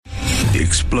The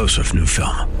explosive new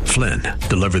film, Flynn,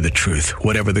 deliver the truth,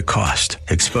 whatever the cost,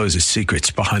 exposes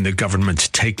secrets behind the government's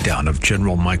takedown of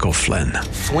General Michael Flynn.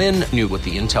 Flynn knew what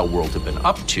the intel world had been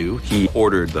up to. He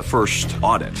ordered the first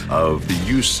audit of the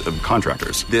use of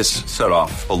contractors. This set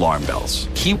off alarm bells.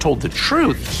 He told the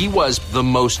truth. He was the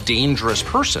most dangerous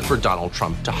person for Donald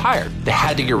Trump to hire. They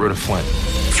had to get rid of Flynn.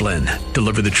 Flynn,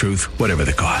 deliver the truth, whatever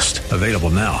the cost. Available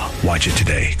now. Watch it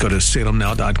today. Go to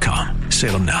salemnow.com.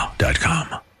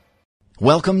 salemnow.com.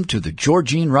 Welcome to the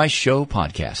Georgene Rice Show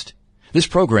podcast. This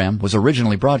program was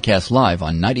originally broadcast live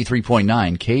on 93.9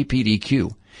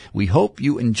 KPDQ. We hope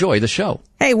you enjoy the show.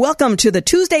 Hey, welcome to the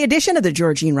Tuesday edition of the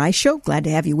Georgene Rice Show. Glad to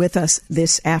have you with us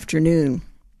this afternoon.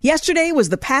 Yesterday was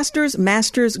the Pastors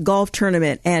Masters Golf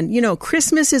Tournament, and you know,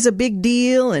 Christmas is a big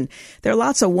deal, and there are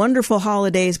lots of wonderful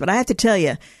holidays, but I have to tell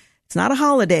you, it's not a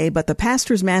holiday, but the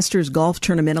Pastors Masters Golf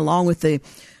Tournament, along with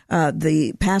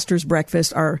the Pastors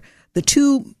Breakfast, are the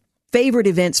two favorite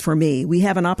events for me. We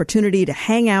have an opportunity to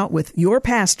hang out with your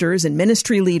pastors and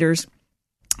ministry leaders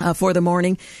for the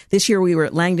morning. This year we were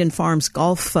at Langdon Farms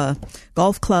Golf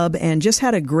Club and just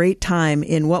had a great time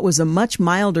in what was a much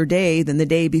milder day than the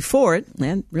day before it,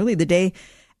 and really the day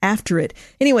after it.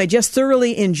 Anyway, just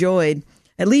thoroughly enjoyed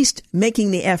at least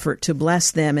making the effort to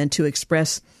bless them and to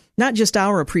express not just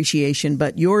our appreciation,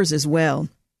 but yours as well,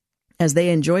 as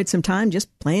they enjoyed some time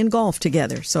just playing golf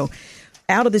together. So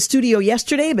out of the studio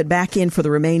yesterday, but back in for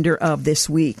the remainder of this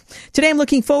week. Today, I'm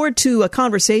looking forward to a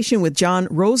conversation with John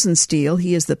Rosenstiel.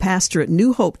 He is the pastor at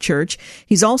New Hope Church.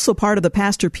 He's also part of the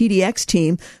Pastor PDX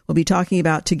team. We'll be talking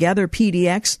about Together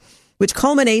PDX, which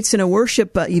culminates in a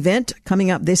worship event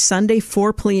coming up this Sunday,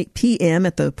 4 p.m.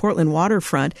 at the Portland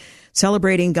waterfront,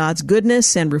 celebrating God's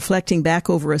goodness and reflecting back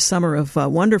over a summer of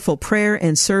wonderful prayer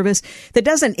and service that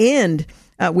doesn't end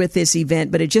with this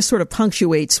event, but it just sort of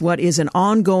punctuates what is an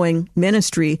ongoing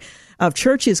ministry of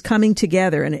churches coming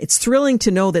together. And it's thrilling to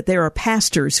know that there are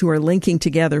pastors who are linking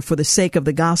together for the sake of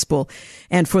the gospel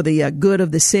and for the good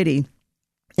of the city,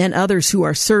 and others who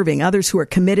are serving, others who are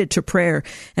committed to prayer.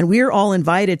 And we're all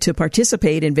invited to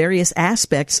participate in various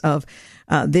aspects of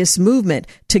this movement.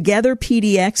 Together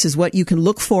PDX is what you can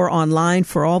look for online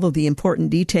for all of the important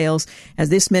details, as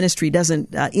this ministry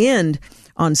doesn't end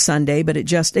on Sunday, but it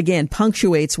just, again,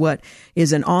 punctuates what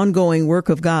is an ongoing work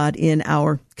of God in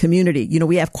our community. You know,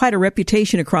 we have quite a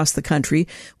reputation across the country.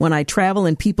 When I travel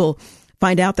and people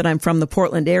find out that I'm from the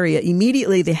Portland area,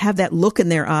 immediately they have that look in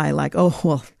their eye like, oh,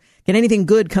 well, can anything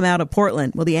good come out of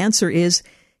Portland? Well, the answer is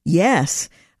yes.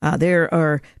 There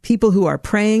are people who are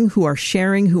praying, who are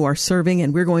sharing, who are serving,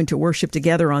 and we're going to worship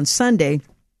together on Sunday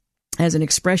as an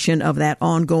expression of that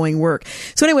ongoing work.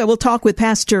 So anyway, we'll talk with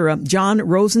Pastor John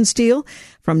Rosenstiel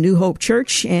from New Hope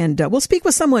Church, and we'll speak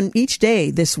with someone each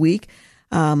day this week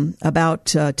about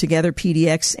Together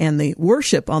PDX and the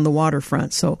worship on the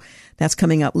waterfront. So that's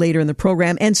coming up later in the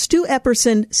program. And Stu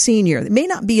Epperson Sr. It may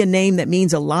not be a name that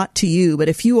means a lot to you, but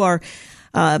if you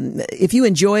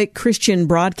enjoy Christian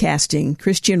broadcasting,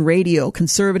 Christian radio,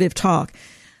 conservative talk,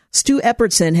 Stu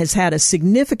Epperson has had a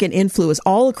significant influence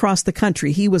all across the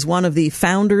country. He was one of the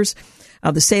founders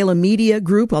of the Salem Media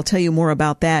Group. I'll tell you more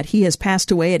about that. He has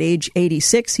passed away at age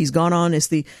 86. He's gone on, as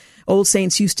the old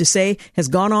saints used to say, has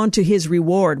gone on to his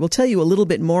reward. We'll tell you a little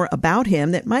bit more about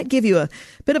him that might give you a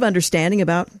bit of understanding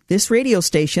about this radio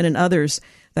station and others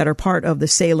that are part of the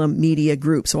Salem Media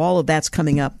Group. So all of that's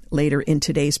coming up later in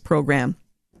today's program.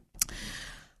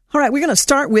 All right, we're going to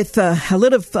start with a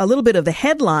little bit of the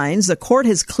headlines. The court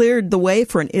has cleared the way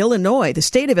for the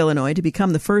state of Illinois, to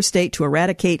become the first state to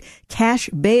eradicate cash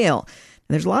bail.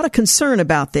 There's a lot of concern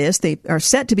about this. They are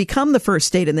set to become the first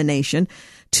state in the nation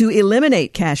to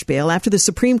eliminate cash bail after the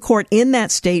Supreme Court in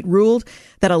that state ruled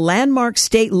that a landmark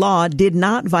state law did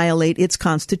not violate its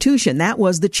constitution. That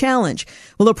was the challenge.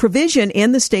 Well, a provision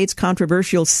in the state's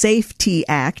controversial SAFE-T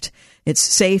Act, it's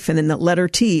SAFE and then the letter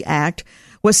T Act,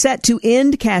 was set to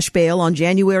end cash bail on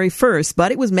January 1st,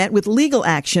 but it was met with legal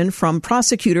action from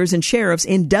prosecutors and sheriffs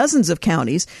in dozens of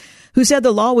counties who said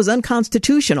the law was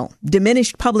unconstitutional,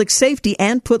 diminished public safety,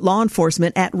 and put law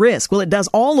enforcement at risk. Well, it does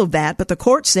all of that, but the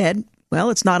court said, well,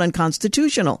 it's not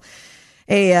unconstitutional.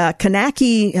 A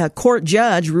Kanaki court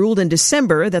judge ruled in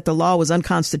December that the law was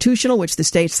unconstitutional, which the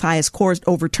state's highest court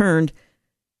overturned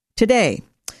today.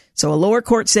 So a lower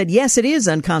court said, yes, it is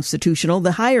unconstitutional.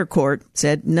 The higher court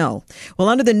said no. Well,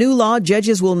 under the new law,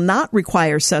 judges will not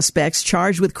require suspects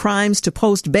charged with crimes to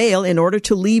post bail in order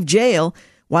to leave jail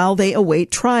while they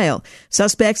await trial.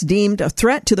 Suspects deemed a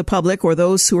threat to the public or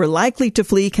those who are likely to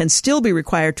flee can still be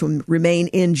required to remain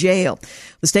in jail.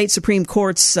 The state Supreme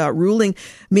Court's ruling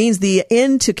means the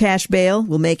end to cash bail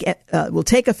will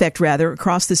take effect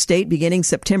across the state beginning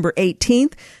September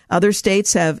 18th. Other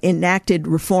states have enacted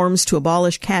reforms to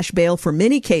abolish cash bail for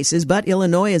many cases, but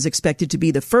Illinois is expected to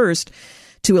be the first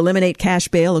to eliminate cash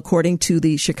bail, according to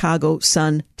the Chicago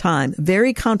Sun-Times.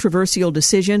 Very controversial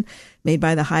decision made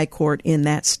by the high court in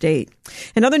that state.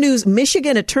 In other news,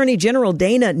 Michigan Attorney General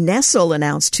Dana Nessel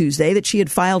announced Tuesday that she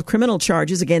had filed criminal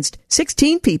charges against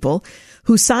 16 people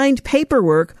who signed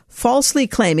paperwork falsely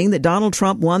claiming that Donald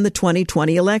Trump won the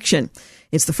 2020 election.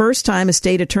 It's the first time a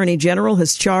state attorney general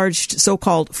has charged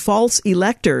so-called false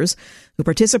electors who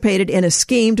participated in a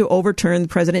scheme to overturn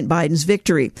President Biden's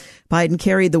victory. Biden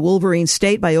carried the Wolverine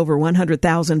state by over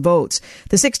 100,000 votes.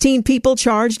 The 16 people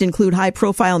charged include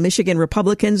high-profile Michigan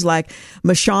Republicans like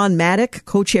Mashawn Maddock,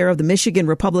 co-chair of the Michigan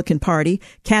Republican Party,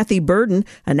 Kathy Burden,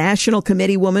 a national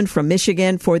committee woman from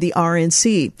Michigan for the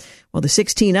RNC. Well, the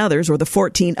 16 others, or the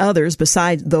 14 others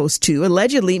besides those two,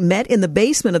 allegedly met in the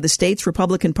basement of the state's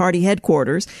Republican Party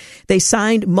headquarters. They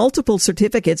signed multiple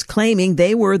certificates claiming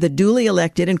they were the duly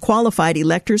elected and qualified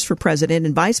electors for president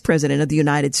and vice president of the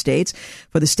United States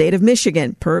for the state of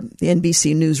Michigan, per the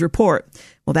NBC News report.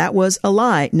 Well, that was a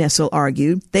lie, Nessel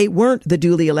argued. They weren't the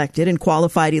duly elected and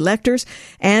qualified electors,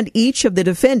 and each of the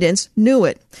defendants knew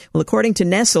it. Well, according to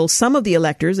Nessel, some of the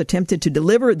electors attempted to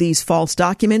deliver these false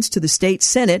documents to the state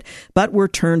Senate, but were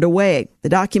turned away. The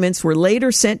documents were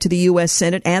later sent to the U.S.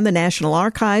 Senate and the National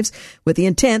Archives with the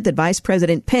intent that Vice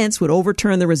President Pence would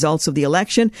overturn the results of the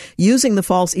election using the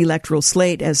false electoral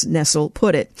slate, as Nessel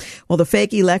put it. Well, the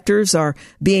fake electors are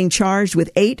being charged with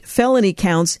 8 felony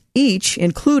counts each,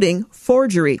 including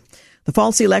forgery. The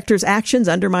false electors' actions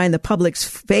undermine the public's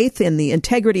faith in the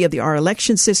integrity of our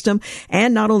election system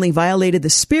and not only violated the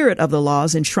spirit of the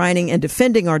laws enshrining and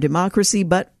defending our democracy,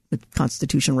 but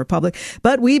constitutional republic,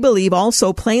 but we believe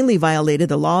also plainly violated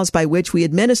the laws by which we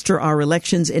administer our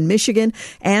elections in Michigan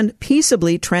and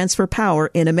peaceably transfer power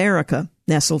in America,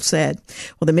 Nessel said.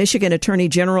 Well, the Michigan Attorney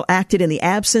General acted in the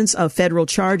absence of federal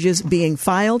charges being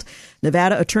filed.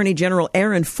 Nevada Attorney General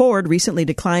Aaron Ford recently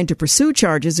declined to pursue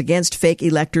charges against fake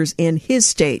electors in his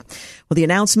state. Well, the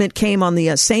announcement came on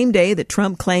the same day that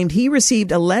Trump claimed he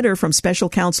received a letter from special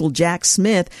counsel Jack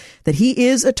Smith that he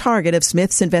is a target of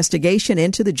Smith's investigation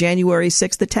into the January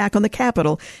 6th attack on the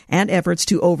Capitol and efforts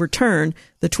to overturn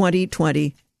the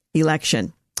 2020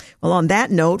 election. Well, on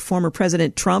that note, former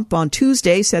President Trump on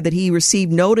Tuesday said that he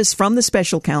received notice from the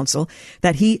special counsel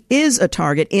that he is a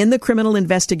target in the criminal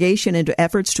investigation into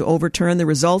efforts to overturn the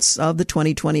results of the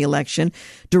 2020 election.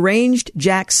 Deranged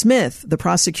Jack Smith, the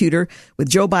prosecutor with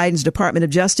Joe Biden's Department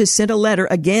of Justice, sent a letter,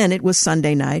 again, it was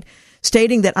Sunday night,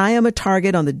 stating that I am a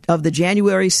target of the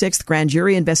January 6th grand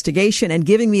jury investigation and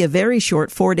giving me a very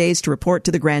short 4 days to report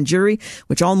to the grand jury,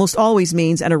 which almost always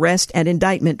means an arrest and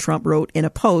indictment, Trump wrote in a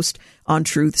post on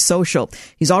Truth Social.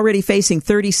 He's already facing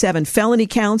 37 felony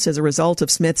counts as a result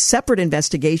of Smith's separate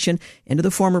investigation into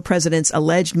the former president's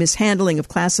alleged mishandling of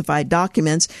classified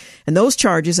documents. And those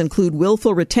charges include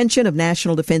willful retention of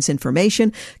national defense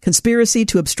information, conspiracy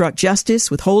to obstruct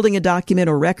justice, withholding a document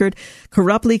or record,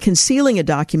 corruptly concealing a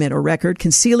document or record,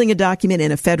 concealing a document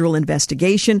in a federal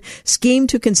investigation, scheme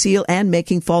to conceal, and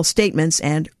making false statements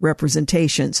and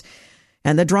representations.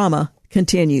 And the drama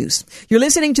continues. You're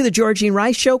listening to The Georgene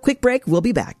Rice Show. Quick break. We'll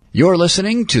be back. You're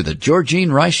listening to The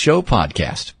Georgene Rice Show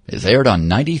podcast. It's aired on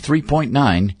 93.9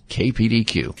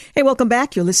 KPDQ. Hey, welcome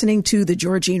back. You're listening to The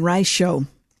Georgene Rice Show.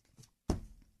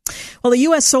 Well, a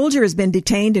U.S. soldier has been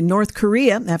detained in North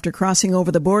Korea after crossing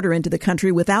over the border into the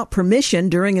country without permission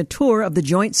during a tour of the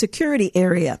joint security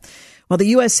area. Well, the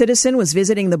U.S. citizen was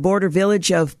visiting the border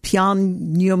village of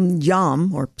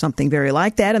Pyongyang, or something very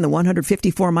like that, in the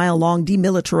 154-mile-long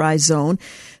demilitarized zone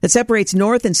that separates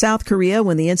North and South Korea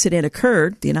when the incident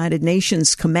occurred, the United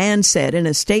Nations command said in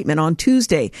a statement on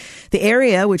Tuesday. The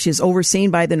area, which is overseen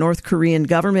by the North Korean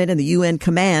government and the UN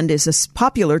command, is a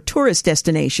popular tourist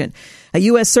destination. A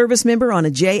U.S. service member on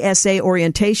a JSA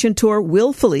orientation tour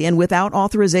willfully and without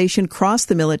authorization crossed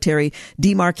the military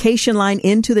demarcation line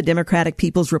into the Democratic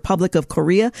People's Republic of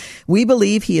Korea. We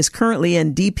believe he is currently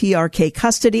in DPRK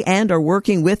custody and are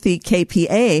working with the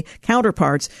KPA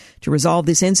counterparts to resolve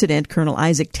this incident, Colonel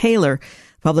Isaac Taylor,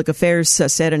 Public Affairs,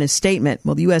 said in a statement.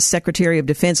 Well, the U.S. Secretary of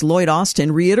Defense Lloyd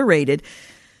Austin reiterated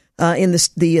in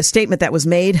the statement that was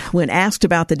made when asked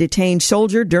about the detained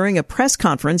soldier during a press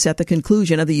conference at the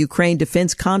conclusion of the Ukraine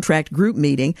Defense Contract Group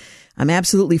meeting. I'm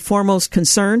absolutely foremost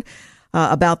concerned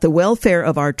about the welfare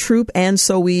of our troop, and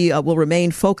so we will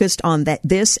remain focused on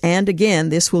this. And again,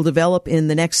 this will develop in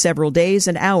the next several days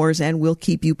and hours, and we'll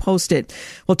keep you posted.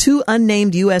 Well, 2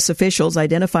 unnamed U.S. officials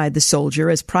identified the soldier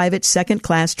as Private Second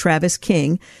Class Travis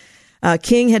King.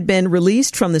 King had been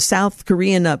released from the South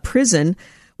Korean prison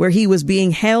where he was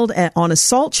being held on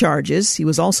assault charges. He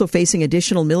was also facing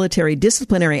additional military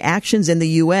disciplinary actions in the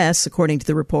U.S., according to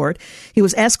the report. He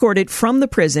was escorted from the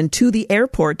prison to the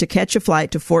airport to catch a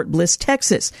flight to Fort Bliss,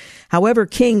 Texas. However,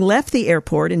 King left the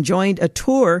airport and joined a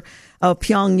tour of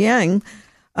Pyongyang,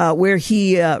 where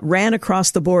he ran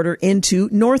across the border into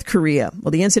North Korea.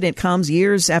 Well, the incident comes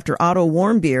years after Otto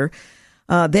Warmbier,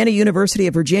 then a University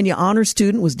of Virginia honor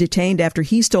student, was detained after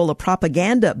he stole a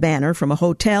propaganda banner from a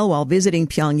hotel while visiting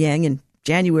Pyongyang in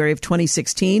January of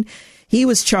 2016. He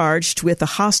was charged with a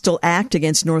hostile act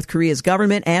against North Korea's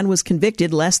government and was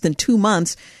convicted less than 2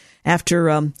 months after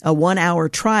a 1-hour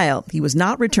trial. He was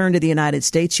not returned to the United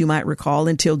States, you might recall,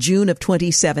 until June of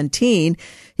 2017.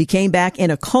 He came back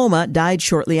in a coma, died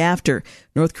shortly after.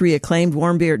 North Korea claimed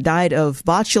Warmbier died of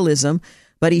botulism,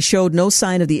 but he showed no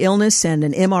sign of the illness, and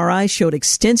an MRI showed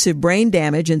extensive brain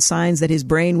damage and signs that his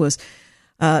brain was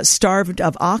starved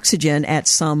of oxygen at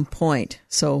some point.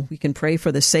 So we can pray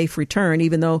for the safe return,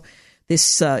 even though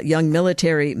this young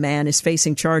military man is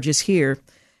facing charges here.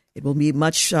 It will be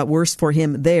much worse for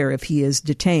him there if he is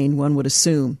detained, one would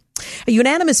assume. A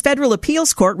unanimous federal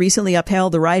appeals court recently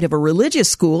upheld the right of a religious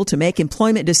school to make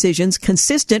employment decisions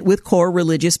consistent with core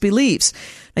religious beliefs.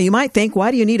 Now, you might think, why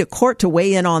do you need a court to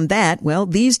weigh in on that? Well,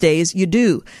 these days you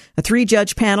do. A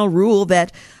 3-judge panel ruled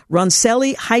that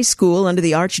Roncelli High School under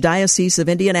the Archdiocese of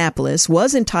Indianapolis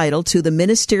was entitled to the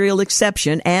ministerial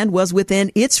exception and was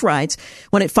within its rights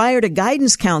when it fired a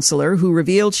guidance counselor who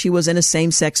revealed she was in a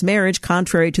same-sex marriage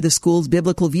contrary to the school's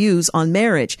biblical views on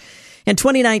marriage. In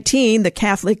 2019, the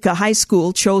Catholic high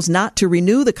school chose not to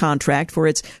renew the contract for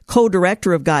its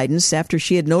co-director of guidance after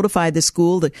she had notified the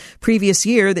school the previous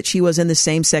year that she was in the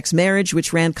same-sex marriage,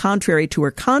 which ran contrary to her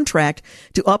contract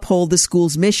to uphold the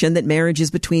school's mission that marriage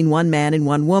is between one man and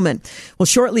one woman. Well,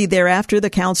 shortly thereafter, the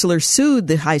counselor sued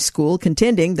the high school,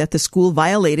 contending that the school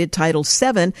violated Title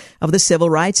VII of the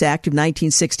Civil Rights Act of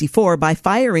 1964 by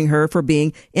firing her for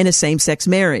being in a same-sex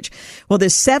marriage. Well, the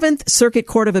Seventh Circuit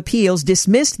Court of Appeals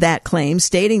dismissed that claim,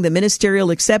 stating the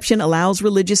ministerial exception allows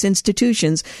religious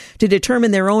institutions to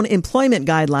determine their own employment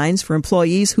guidelines for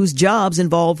employees whose jobs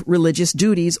involve religious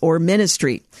duties or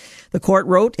ministry. The court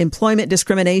wrote, employment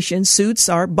discrimination suits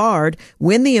are barred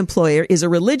when the employer is a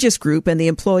religious group and the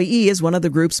employee is one of the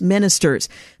group's ministers.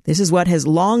 This is what has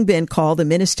long been called a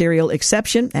ministerial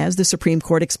exception, as the Supreme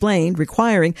Court explained,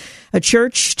 requiring a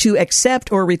church to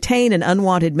accept or retain an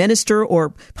unwanted minister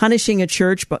or punishing a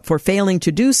church for failing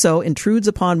to do so intrudes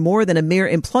upon more than a mere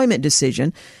employment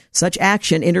decision. Such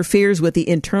action interferes with the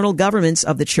internal governance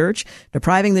of the church,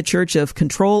 depriving the church of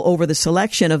control over the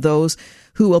selection of those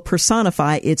who will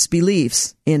personify its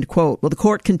beliefs, end quote. Well, the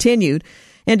court continued,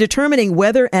 in determining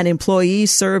whether an employee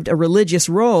served a religious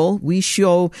role, we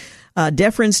show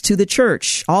deference to the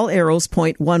church. All arrows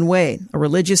point one way. A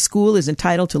religious school is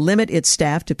entitled to limit its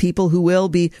staff to people who will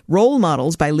be role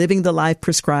models by living the life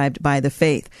prescribed by the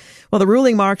faith. Well, the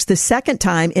ruling marks the second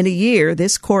time in a year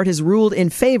this court has ruled in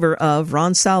favor of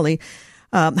Roncelli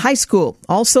High School.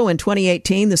 Also in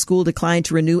 2018, the school declined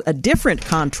to renew a different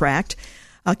contract,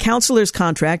 a counselor's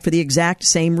contract, for the exact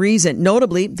same reason.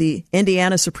 Notably, the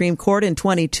Indiana Supreme Court in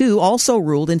 2022 also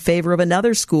ruled in favor of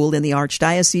another school in the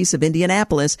Archdiocese of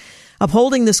Indianapolis,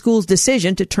 upholding the school's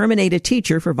decision to terminate a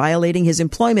teacher for violating his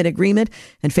employment agreement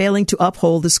and failing to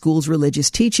uphold the school's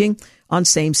religious teaching on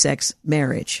same-sex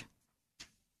marriage.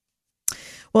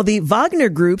 Well, the Wagner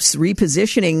Group's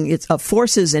repositioning its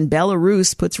forces in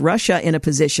Belarus puts Russia in a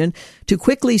position to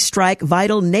quickly strike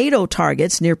vital NATO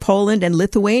targets near Poland and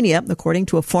Lithuania, according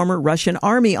to a former Russian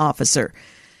army officer.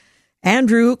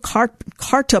 Andrew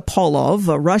Kartapolov,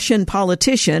 a Russian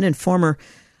politician and former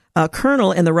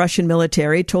colonel in the Russian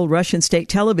military, told Russian state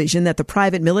television that the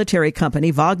private military company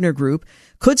Wagner Group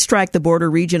could strike the border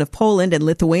region of Poland and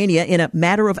Lithuania in a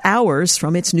matter of hours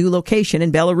from its new location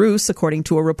in Belarus, according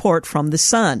to a report from The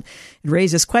Sun. It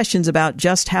raises questions about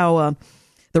just how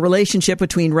the relationship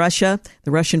between Russia,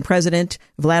 the Russian president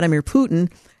Vladimir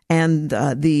Putin, and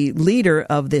the leader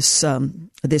of this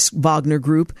Wagner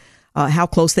Group, how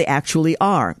close they actually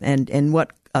are, and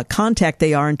what contact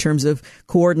they are in terms of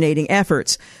coordinating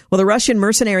efforts. Well, the Russian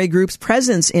mercenary group's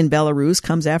presence in Belarus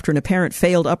comes after an apparent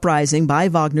failed uprising by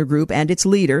Wagner Group and its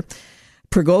leader,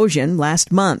 Prigozhin,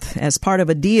 last month. As part of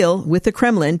a deal with the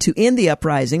Kremlin to end the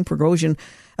uprising, Prigozhin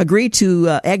agreed to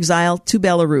exile to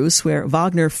Belarus, where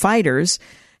Wagner fighters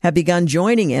have begun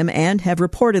joining him and have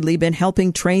reportedly been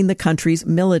helping train the country's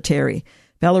military.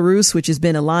 Belarus, which has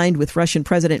been aligned with Russian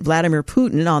President Vladimir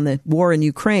Putin on the war in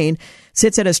Ukraine,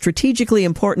 sits at a strategically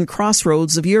important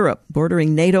crossroads of Europe,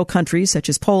 bordering NATO countries such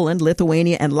as Poland,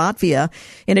 Lithuania, and Latvia,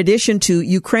 in addition to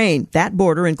Ukraine. That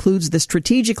border includes the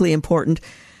strategically important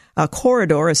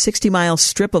corridor, a 60-mile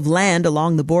strip of land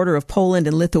along the border of Poland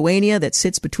and Lithuania that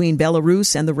sits between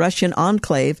Belarus and the Russian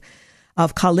enclave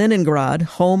of Kaliningrad,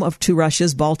 home to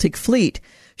Russia's Baltic Fleet.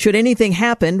 Should anything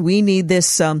happen, we need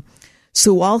this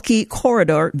Suwalki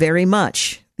corridor very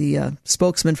much, the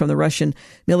spokesman from the Russian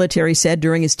military said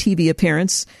during his TV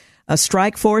appearance. A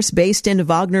strike force based in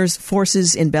Wagner's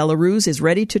forces in Belarus is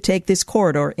ready to take this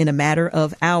corridor in a matter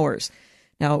of hours.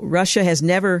 Now, Russia has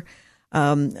never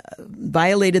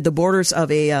violated the borders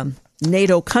of a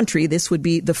NATO country. This would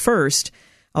be the first.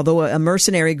 Although a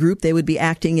mercenary group, they would be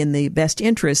acting in the best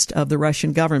interest of the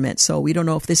Russian government. So we don't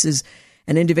know if this is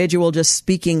an individual just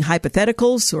speaking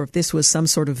hypotheticals or if this was some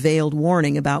sort of veiled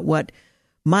warning about what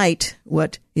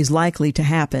is likely to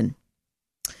happen.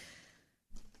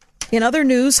 In other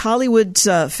news, Hollywood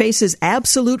faces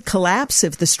absolute collapse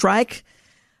if the strike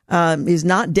is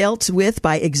not dealt with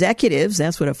by executives.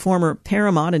 That's what a former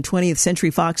Paramount and 20th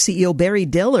Century Fox CEO Barry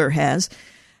Diller has.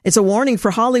 It's a warning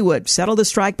for Hollywood. Settle the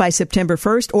strike by September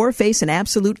 1st or face an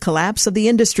absolute collapse of the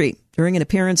industry. During an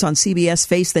appearance on CBS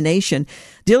Face the Nation,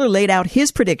 Diller laid out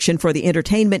his prediction for the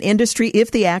entertainment industry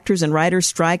if the actors and writers'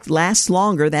 strike lasts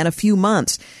longer than a few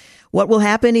months. What will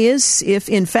happen is, if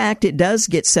in fact it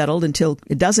doesn't get settled until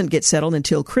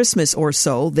Christmas or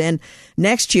so, then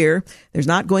next year there's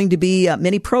not going to be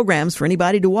many programs for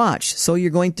anybody to watch. So you're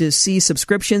going to see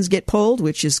subscriptions get pulled,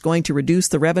 which is going to reduce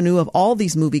the revenue of all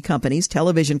these movie companies,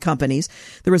 television companies,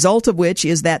 the result of which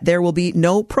is that there will be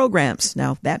no programs.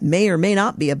 Now, that may or may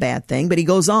not be a bad thing, but he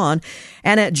goes on.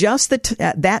 And at just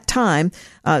at that time,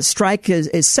 strike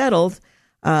is settled,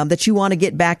 that you want to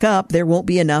get back up, there won't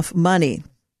be enough money.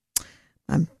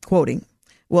 I'm quoting.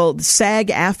 Well,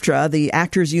 SAG-AFTRA, the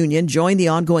actors union, joined the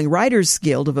ongoing Writers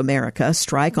Guild of America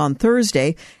strike on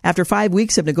Thursday after 5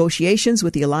 weeks of negotiations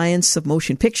with the Alliance of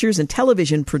Motion Pictures and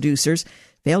Television Producers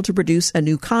failed to produce a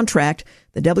new contract.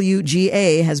 The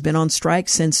WGA has been on strike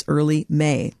since early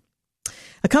May.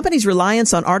 A company's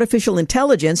reliance on artificial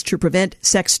intelligence to prevent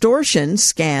sextortion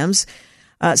scams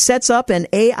sets up an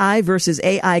AI versus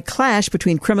AI clash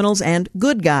between criminals and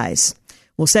good guys.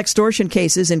 Well, sextortion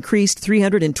cases increased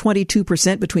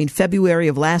 322% between February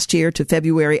of last year to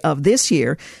February of this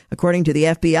year, according to the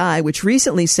FBI, which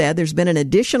recently said there's been an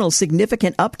additional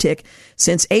significant uptick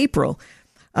since April.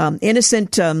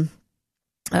 Innocent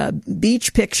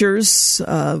beach pictures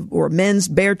or men's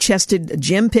bare-chested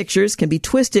gym pictures can be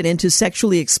twisted into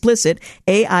sexually explicit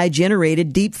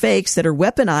AI-generated deep fakes that are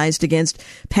weaponized against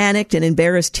panicked and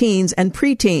embarrassed teens and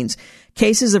preteens.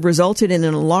 Cases have resulted in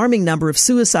an alarming number of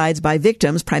suicides by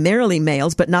victims, primarily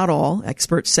males, but not all,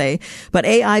 experts say. But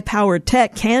AI-powered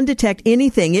tech can detect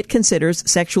anything it considers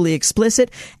sexually explicit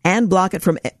and block it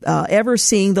from ever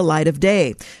seeing the light of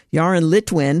day. Yaron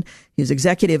Litwin, who's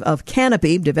executive of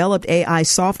Canopy, developed AI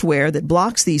software that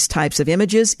blocks these types of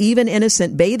images, even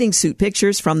innocent bathing suit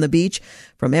pictures from the beach,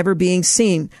 from ever being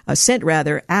sent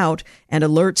out, and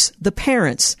alerts the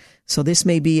parents. So this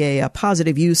may be a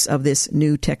positive use of this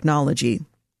new technology.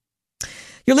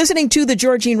 You're listening to The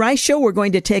Georgene Rice Show. We're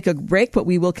going to take a break, but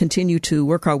we will continue to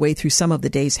work our way through some of the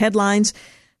day's headlines.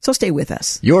 So stay with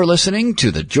us. You're listening to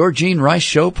The Georgene Rice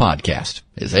Show podcast.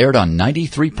 It's aired on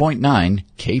 93.9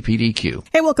 KPDQ.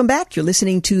 Hey, welcome back. You're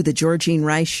listening to The Georgene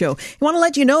Rice Show. I want to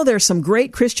let you know there's some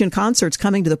great Christian concerts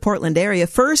coming to the Portland area.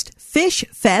 First, Fish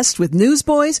Fest with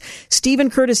Newsboys, Stephen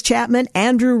Curtis Chapman,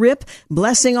 Andrew Ripp,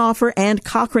 Blessing Offer, and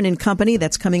Cochran and Company.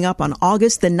 That's coming up on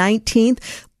August the 19th.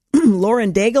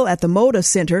 Lauren Daigle at the Moda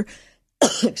Center.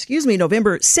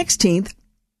 November 16th.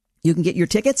 You can get your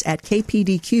tickets at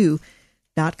kpdq.com.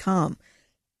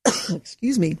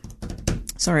 Excuse me.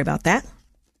 Sorry about that.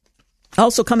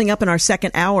 Also coming up in our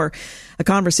second hour, a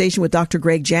conversation with Dr.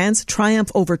 Greg Jans, Triumph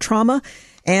Over Trauma.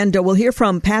 And we'll hear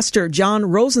from Pastor John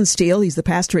Rosensteel. He's the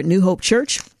pastor at New Hope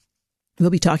Church. We'll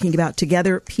be talking about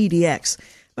Together PDX. I'm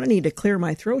going to need to clear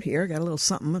my throat here. Got a little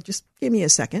something. Just give me a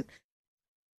second.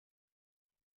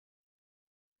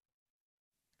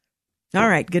 All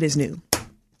right. Good as new.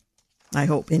 I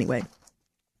hope, anyway.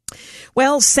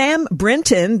 Well, Sam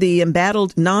Brenton, the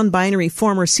embattled non-binary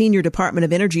former senior Department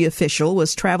of Energy official,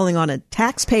 was traveling on a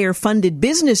taxpayer-funded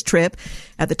business trip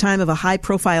at the time of a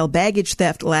high-profile baggage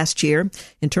theft last year.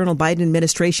 Internal Biden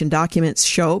administration documents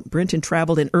show Brenton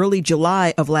traveled in early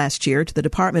July of last year to the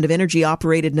Department of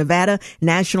Energy-operated Nevada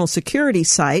National Security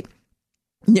Site.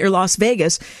 near Las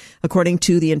Vegas, according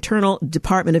to the Internal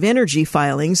Department of Energy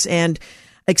filings and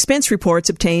expense reports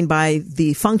obtained by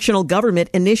the Functional Government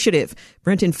Initiative.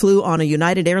 Brenton flew on a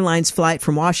United Airlines flight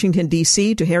from Washington,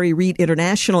 D.C. to Harry Reid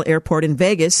International Airport in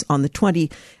Vegas on the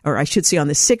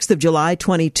 6th of July,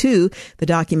 22, the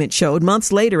document showed.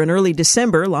 Months later, in early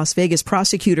December, Las Vegas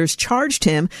prosecutors charged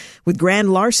him with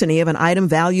grand larceny of an item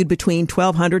valued between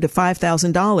 $1,200 to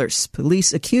 $5,000.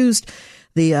 Police accused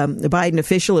the Biden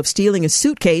official of stealing a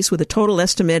suitcase with a total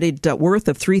estimated worth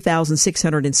of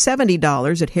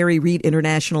 $3,670 at Harry Reid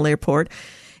International Airport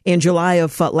in July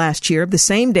of last year. The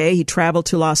same day, he traveled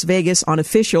to Las Vegas on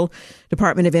official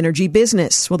Department of Energy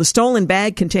business. Well, the stolen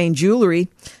bag contained jewelry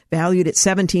valued at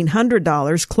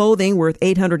 $1,700, clothing worth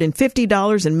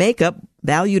 $850, and makeup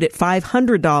valued at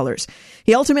 $500.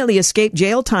 He ultimately escaped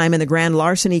jail time in the grand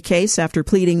larceny case after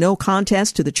pleading no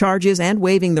contest to the charges and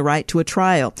waiving the right to a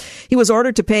trial. He was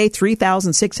ordered to pay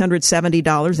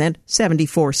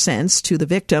 $3,670.74 to the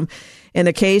victim in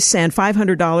the case and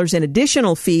 $500 in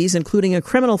additional fees, including a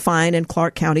criminal fine, and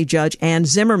Clark County Judge Ann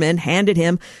Zimmerman handed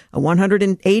him a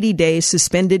 180-day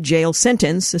suspended jail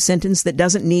sentence, a sentence that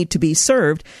doesn't need to be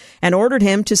served, and ordered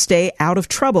him to stay out of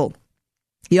trouble.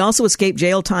 He also escaped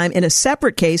jail time in a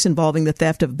separate case involving the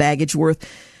theft of baggage worth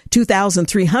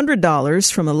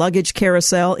 $2,300 from a luggage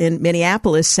carousel in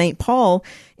Minneapolis, St. Paul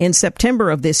in September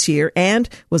of this year, and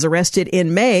was arrested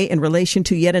in May in relation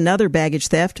to yet another baggage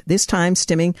theft, this time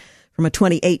stemming from a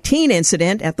 2018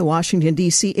 incident at the Washington,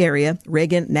 D.C. area,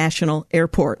 Reagan National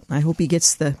Airport. I hope he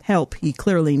gets the help he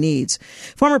clearly needs.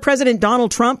 Former President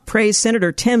Donald Trump praised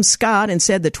Senator Tim Scott and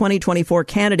said the 2024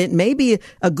 candidate may be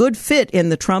a good fit in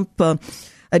the Trump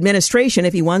administration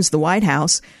if he wins the White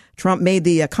House. Trump made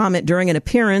the comment during an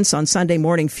appearance on Sunday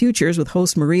Morning Futures with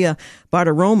host Maria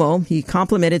Bartiromo. He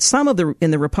complimented some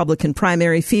in the Republican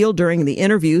primary field during the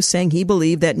interview, saying he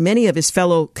believed that many of his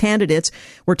fellow candidates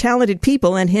were talented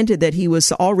people and hinted that he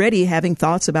was already having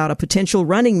thoughts about a potential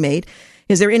running mate.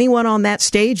 Is there anyone on that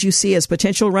stage you see as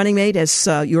potential running mate as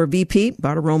your VP?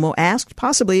 Bartiromo asked.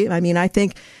 Possibly. I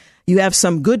think you have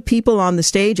some good people on the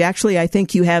stage. Actually, I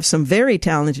think you have some very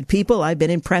talented people. I've been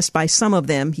impressed by some of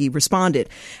them, he responded.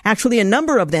 Actually, a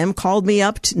number of them called me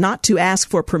up not to ask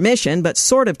for permission, but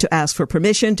sort of to ask for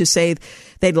permission to say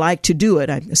they'd like to do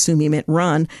it. I assume he meant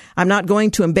run. I'm not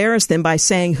going to embarrass them by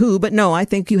saying who, but no, I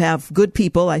think you have good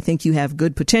people. I think you have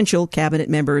good potential cabinet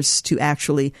members to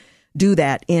actually do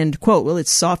that, end quote. Well,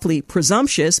 it's softly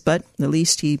presumptuous, but at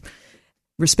least he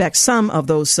respect some of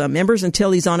those members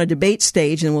until he's on a debate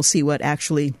stage, and we'll see what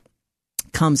actually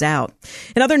comes out.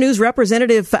 In other news,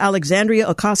 Representative Alexandria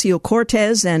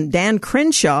Ocasio-Cortez and Dan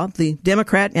Crenshaw, the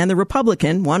Democrat and the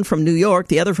Republican, one from New York,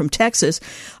 the other from Texas,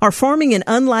 are forming an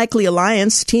unlikely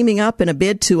alliance, teaming up in a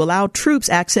bid to allow troops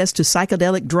access to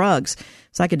psychedelic drugs.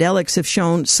 Psychedelics have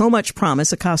shown so much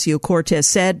promise, Ocasio-Cortez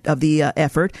said of the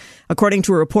effort, according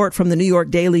to a report from the New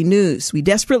York Daily News. We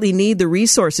desperately need the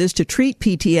resources to treat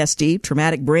PTSD,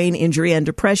 traumatic brain injury, and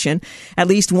depression. At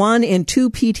least 1 in 2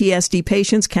 PTSD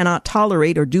patients cannot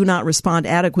tolerate or do not respond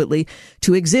adequately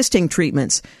to existing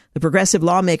treatments. The progressive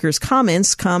lawmakers'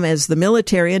 comments come as the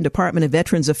military and Department of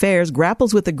Veterans Affairs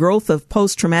grapples with the growth of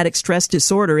post-traumatic stress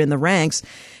disorder in the ranks,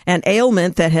 an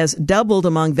ailment that has doubled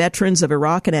among veterans of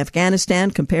Iraq and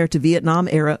Afghanistan compared to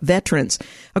Vietnam-era veterans.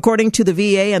 According to the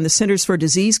VA and the Centers for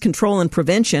Disease Control and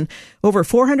Prevention, over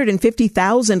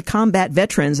 450,000 combat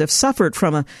veterans have suffered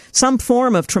from some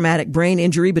form of traumatic brain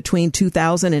injury between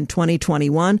 2000 and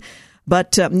 2021.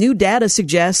 But new data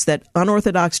suggests that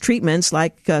unorthodox treatments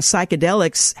like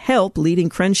psychedelics help, leading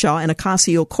Crenshaw and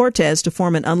Ocasio-Cortez to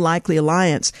form an unlikely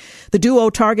alliance. The duo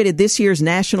targeted this year's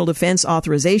National Defense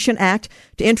Authorization Act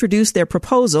to introduce their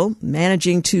proposal,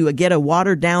 managing to get a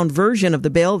watered-down version of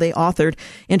the bill they authored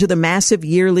into the massive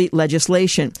yearly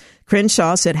legislation.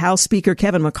 Crenshaw said House Speaker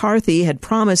Kevin McCarthy had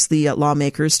promised the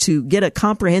lawmakers to get a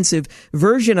comprehensive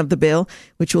version of the bill,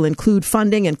 which will include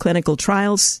funding and clinical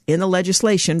trials in the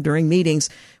legislation during meetings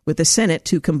with the Senate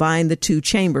to combine the two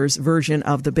chambers' version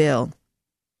of the bill.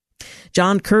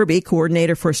 John Kirby,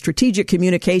 coordinator for strategic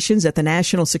communications at the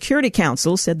National Security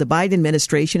Council, said the Biden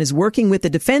administration is working with the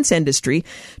defense industry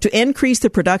to increase the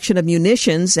production of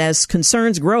munitions as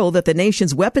concerns grow that the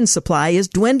nation's weapons supply is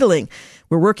dwindling.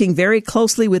 We're working very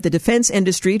closely with the defense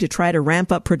industry to try to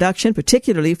ramp up production,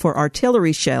 particularly for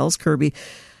artillery shells, Kirby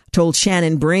told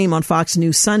Shannon Bream on Fox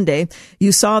News Sunday.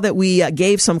 You saw that we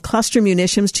gave some cluster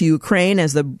munitions to Ukraine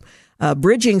as the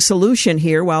bridging solution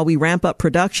here while we ramp up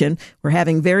production. We're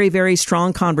having very, very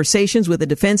strong conversations with the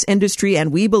defense industry,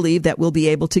 and we believe that we'll be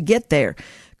able to get there.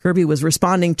 Kirby was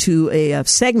responding to a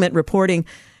segment reporting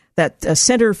that a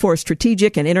Center for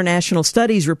Strategic and International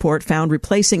Studies report found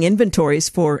replacing inventories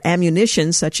for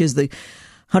ammunition such as the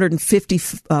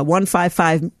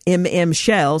 155 mm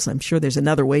shells, I'm sure there's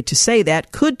another way to say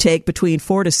that, could take between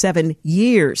 4 to 7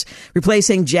 years.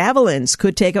 Replacing javelins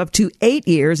could take up to 8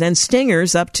 years, and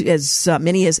stingers up to as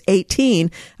many as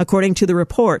 18, according to the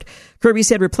report. Kirby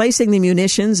said replacing the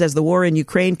munitions as the war in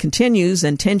Ukraine continues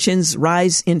and tensions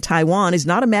rise in Taiwan is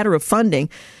not a matter of funding.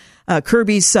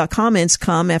 Kirby's comments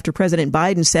come after President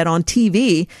Biden said on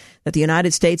TV that the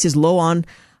United States is low on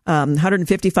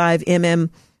 155 mm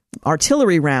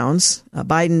artillery rounds.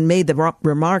 Biden made the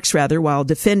remarks while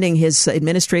defending his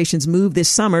administration's move this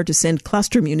summer to send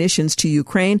cluster munitions to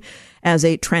Ukraine as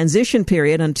a transition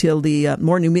period until the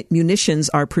more new munitions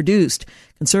are produced.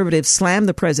 Conservatives slammed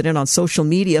the president on social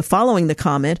media following the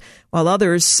comment, while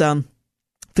others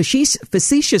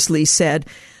facetiously said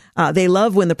they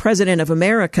love when the president of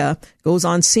America goes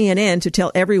on CNN to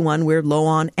tell everyone we're low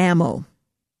on ammo.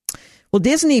 Well,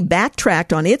 Disney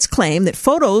backtracked on its claim that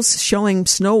photos showing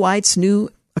Snow White's new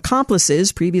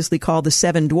accomplices, previously called the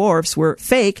Seven Dwarfs, were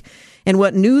fake, and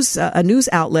what a news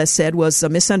outlet said was a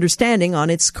misunderstanding on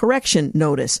its correction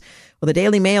notice. Well, the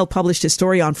Daily Mail published a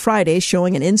story on Friday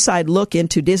showing an inside look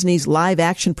into Disney's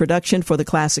live-action production for the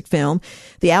classic film.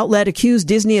 The outlet accused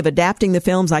Disney of adapting the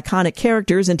film's iconic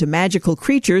characters into magical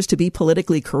creatures to be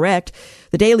politically correct.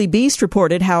 The Daily Beast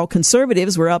reported how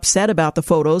conservatives were upset about the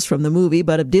photos from the movie,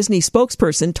 but a Disney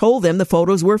spokesperson told them the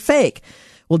photos were fake.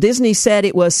 Well, Disney said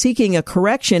it was seeking a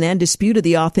correction and disputed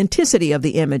the authenticity of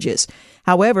the images.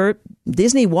 However,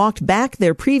 Disney walked back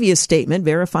their previous statement,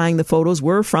 verifying the photos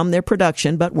were from their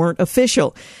production but weren't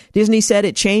official. Disney said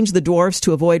it changed the dwarfs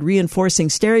to avoid reinforcing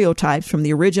stereotypes from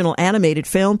the original animated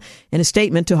film in a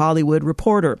statement to Hollywood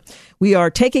Reporter. We are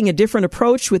taking a different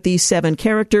approach with these 7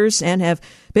 characters and have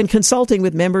been consulting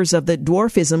with members of the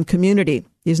dwarfism community.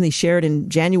 Disney shared in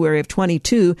January of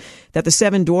 22 that the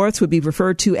 7 dwarfs would be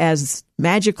referred to as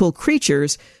magical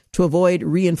creatures to avoid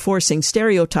reinforcing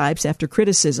stereotypes after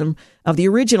criticism of the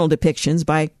original depictions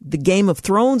by the Game of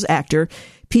Thrones actor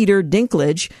Peter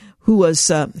Dinklage, who has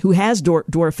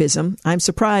dwarfism. I'm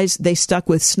surprised they stuck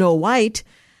with Snow White.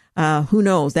 Who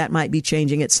knows? That might be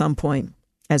changing at some point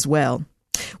as well.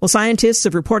 Well, scientists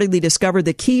have reportedly discovered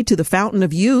the key to the fountain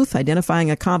of youth,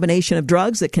 identifying a combination of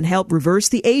drugs that can help reverse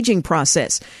the aging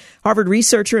process. Harvard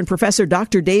researcher and Professor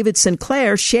Dr. David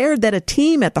Sinclair shared that a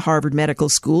team at the Harvard Medical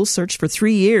School searched for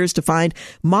 3 years to find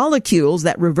molecules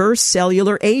that reverse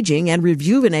cellular aging and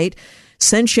rejuvenate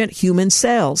sentient human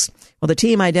cells. Well, the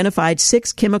team identified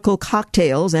 6 chemical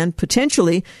cocktails and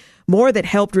potentially more that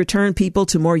helped return people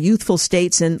to more youthful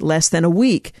states in less than a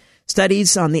week.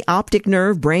 Studies on the optic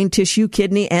nerve, brain tissue,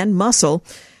 kidney, and muscle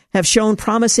have shown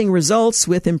promising results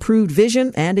with improved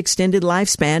vision and extended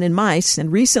lifespan in mice,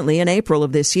 and recently, in April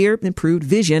of this year, improved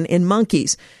vision in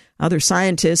monkeys. Other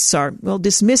scientists are,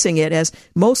 dismissing it as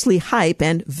mostly hype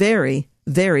and very,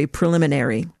 very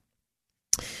preliminary.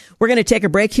 We're going to take a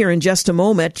break here in just a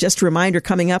moment. Just a reminder,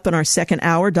 coming up in our second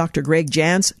hour, Dr. Greg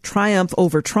Jantz, Triumph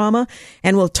Over Trauma,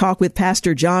 and we'll talk with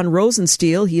Pastor John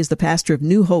Rosenstiel. He is the pastor of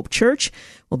New Hope Church.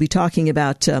 We'll be talking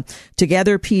about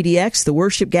Together PDX, the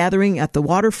worship gathering at the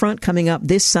waterfront coming up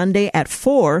this Sunday at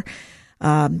 4,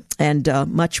 and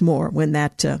much more when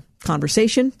that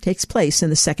conversation takes place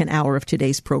in the second hour of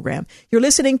today's program. You're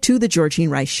listening to The Georgene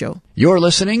Rice Show. You're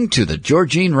listening to The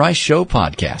Georgene Rice Show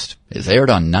podcast. It's aired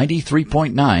on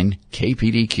 93.9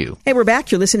 KPDQ. Hey, we're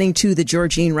back. You're listening to The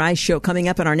Georgene Rice Show. Coming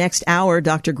up in our next hour,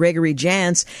 Dr. Gregory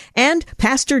Jantz and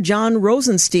Pastor John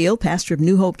Rosenstiel, pastor of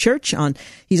New Hope Church.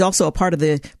 He's also a part of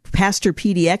the Pastor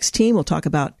PDX team. We'll talk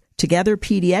about Together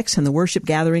PDX and the worship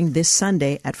gathering this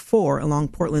Sunday at 4 along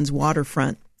Portland's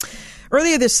waterfront.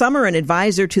 Earlier this summer, an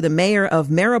advisor to the mayor of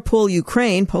Mariupol,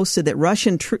 Ukraine, posted that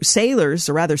Russian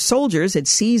soldiers, had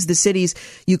seized the city's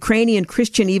Ukrainian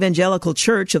Christian Evangelical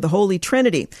Church of the Holy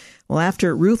Trinity. Well,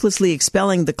 after ruthlessly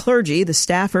expelling the clergy, the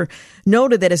staffer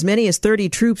noted that as many as 30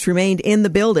 troops remained in the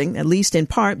building, at least in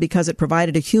part because it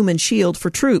provided a human shield for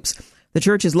troops. The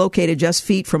church is located just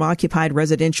feet from occupied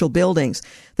residential buildings.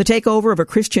 The takeover of a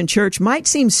Christian church might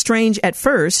seem strange at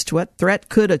first. What threat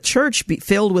could a church be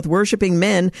filled with worshiping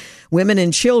men, women,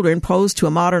 and children pose to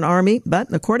a modern army? But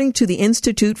according to the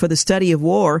Institute for the Study of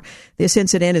War, this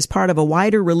incident is part of a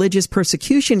wider religious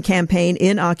persecution campaign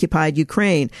in occupied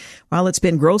Ukraine. While it's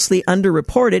been grossly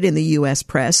underreported in the U.S.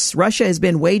 press, Russia has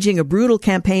been waging a brutal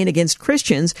campaign against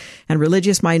Christians and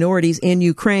religious minorities in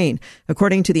Ukraine.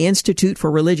 According to the Institute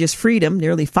for Religious Freedom,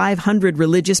 nearly 500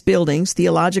 religious buildings,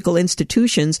 theological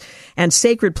institutions, and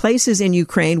sacred places in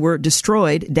Ukraine were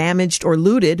destroyed, damaged, or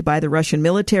looted by the Russian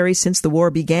military since the war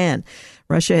began.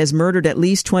 Russia has murdered at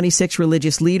least 26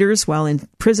 religious leaders while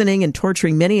imprisoning and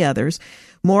torturing many others.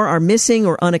 More are missing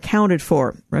or unaccounted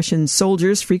for. Russian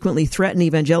soldiers frequently threaten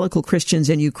evangelical Christians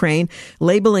in Ukraine,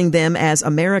 labeling them as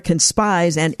American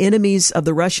spies and enemies of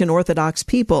the Russian Orthodox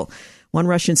people. One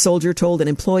Russian soldier told an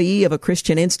employee of a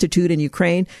Christian institute in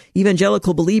Ukraine,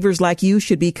 "Evangelical believers like you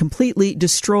should be completely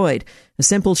destroyed. A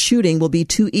simple shooting will be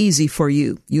too easy for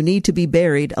you. You need to be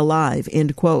buried alive,"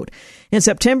 end quote. In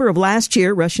September of last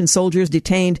year, Russian soldiers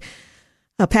detained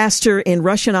a pastor in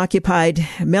Russian-occupied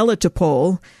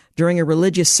Melitopol during a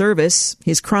religious service.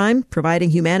 His crime, providing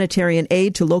humanitarian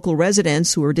aid to local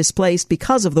residents who were displaced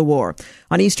because of the war.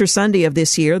 On Easter Sunday of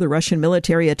this year, the Russian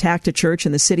military attacked a church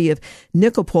in the city of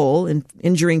Nikopol,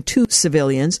 injuring 2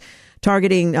 civilians.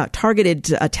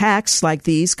 Targeted attacks like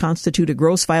these constitute a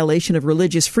gross violation of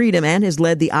religious freedom and has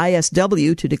led the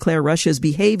ISW to declare Russia's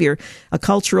behavior a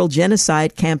cultural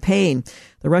genocide campaign.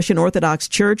 The Russian Orthodox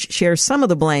Church shares some of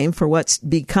the blame for what's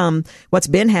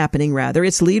been happening.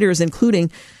 Its leaders,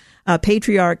 including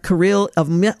Patriarch Kirill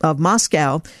of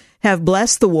Moscow, have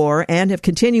blessed the war and have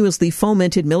continuously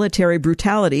fomented military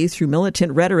brutality through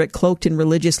militant rhetoric cloaked in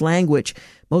religious language.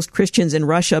 Most Christians in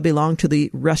Russia belong to the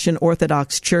Russian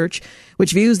Orthodox Church,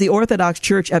 which views the Orthodox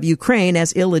Church of Ukraine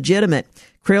as illegitimate.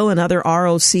 Kirill and other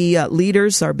ROC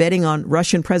leaders are betting on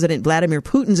Russian President Vladimir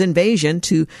Putin's invasion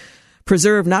to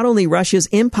preserve not only Russia's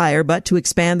empire, but to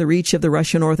expand the reach of the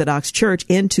Russian Orthodox Church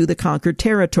into the conquered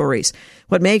territories.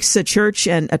 What makes a church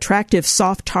an attractive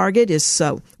soft target is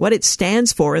what it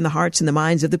stands for in the hearts and the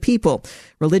minds of the people.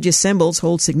 Religious symbols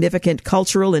hold significant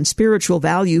cultural and spiritual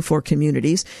value for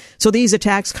communities. So these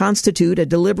attacks constitute a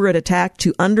deliberate attack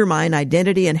to undermine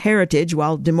identity and heritage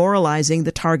while demoralizing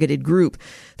the targeted group.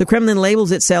 The Kremlin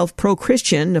labels itself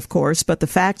pro-Christian, of course, but the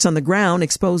facts on the ground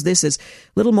expose this as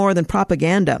little more than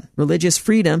propaganda. Religious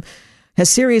freedom has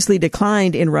seriously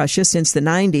declined in Russia since the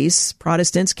 90s.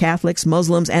 Protestants, Catholics,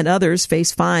 Muslims, and others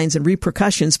face fines and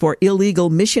repercussions for illegal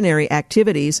missionary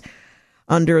activities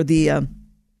under the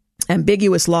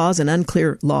ambiguous laws and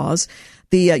unclear laws.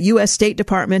 The U.S. State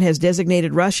Department has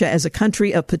designated Russia as a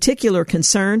country of particular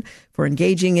concern for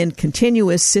engaging in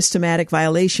continuous systematic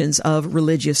violations of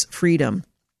religious freedom.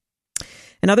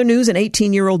 In other news, an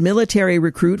 18-year-old military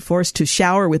recruit forced to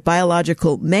shower with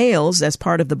biological males as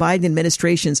part of the Biden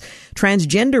administration's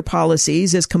transgender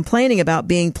policies is complaining about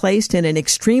being placed in an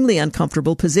extremely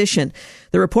uncomfortable position.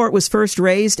 The report was first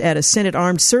raised at a Senate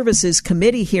Armed Services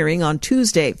Committee hearing on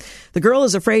Tuesday. The girl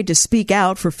is afraid to speak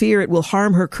out for fear it will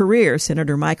harm her career,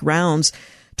 Senator Mike Rounds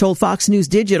told Fox News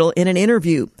Digital in an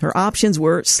interview. Her options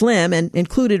were slim and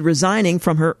included resigning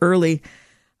from her early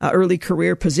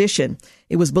career position.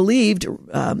 It was believed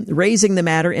raising the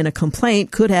matter in a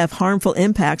complaint could have harmful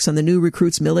impacts on the new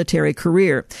recruit's military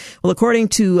career. Well, according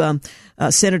to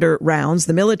Senator Rounds,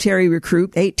 the military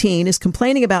recruit, 18, is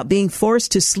complaining about being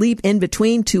forced to sleep in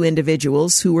between 2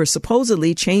 individuals who were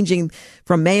supposedly changing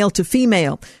from male to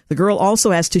female. The girl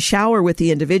also has to shower with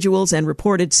the individuals and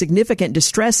reported significant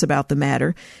distress about the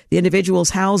matter. The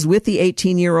individuals housed with the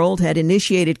 18-year-old had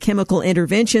initiated chemical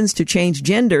interventions to change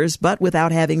genders, but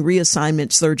without having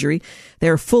reassignment surgery.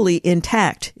 They're fully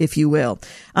intact, if you will.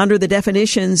 Under the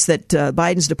definitions that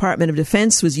Biden's Department of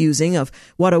Defense was using of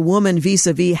what a woman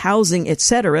vis-a-vis housing,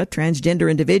 etc.,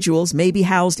 transgender individuals may be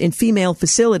housed in female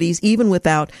facilities even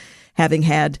without having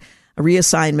had a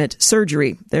reassignment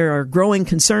surgery. There are growing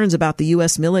concerns about the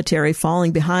U.S. military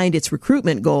falling behind its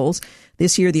recruitment goals.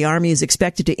 This year, the Army is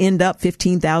expected to end up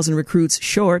 15,000 recruits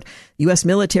short. U.S.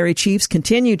 military chiefs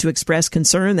continue to express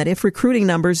concern that if recruiting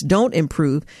numbers don't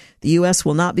improve, the U.S.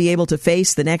 will not be able to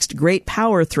face the next great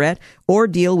power threat or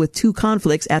deal with 2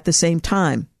 conflicts at the same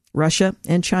time, Russia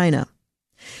and China.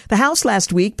 The House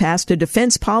last week passed a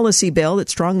defense policy bill that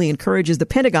strongly encourages the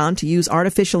Pentagon to use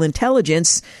artificial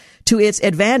intelligence to its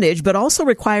advantage, but also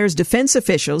requires defense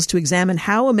officials to examine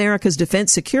how America's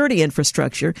defense security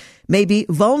infrastructure may be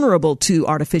vulnerable to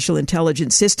artificial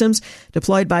intelligence systems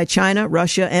deployed by China,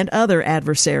 Russia, and other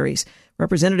adversaries.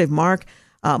 Representative Mark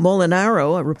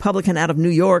Molinaro, a Republican out of New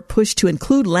York, pushed to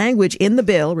include language in the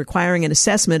bill requiring an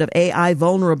assessment of AI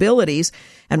vulnerabilities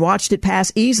and watched it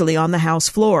pass easily on the House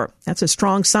floor. That's a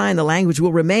strong sign the language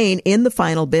will remain in the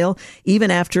final bill, even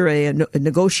after a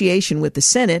negotiation with the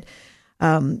Senate.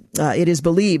 It is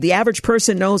believed the average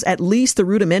person knows at least the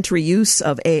rudimentary use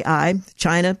of AI.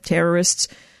 China, terrorists,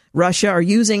 Russia are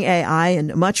using AI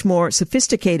in a much more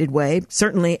sophisticated way,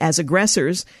 certainly as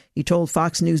aggressors He told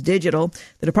Fox News Digital,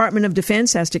 the Department of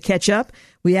Defense has to catch up.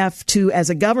 We have to, as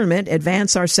a government,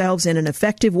 advance ourselves in an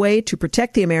effective way to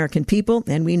protect the American people,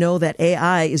 and we know that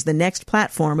AI is the next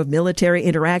platform of military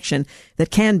interaction that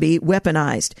can be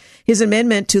weaponized. His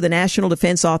amendment to the National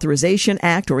Defense Authorization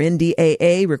Act, or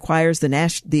NDAA, requires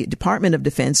the Department of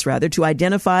Defense, to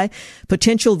identify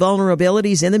potential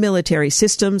vulnerabilities in the military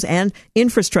systems and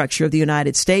infrastructure of the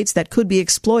United States that could be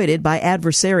exploited by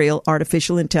adversarial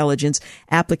artificial intelligence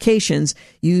applications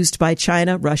used by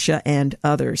China, Russia, and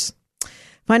others.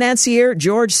 Financier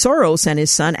George Soros and his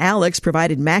son Alex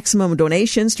provided maximum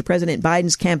donations to President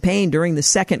Biden's campaign during the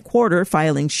second quarter,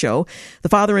 filings show. The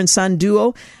father and son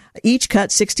duo each cut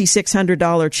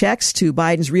 $6,600 checks to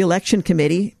Biden's reelection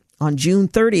committee on June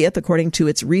 30th, according to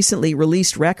its recently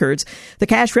released records. The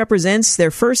cash represents their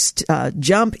first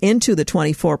jump into the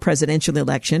 24 presidential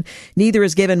election. Neither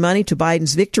has given money to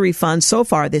Biden's victory fund so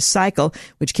far this cycle,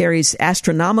 which carries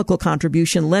astronomical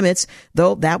contribution limits,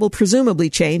 though that will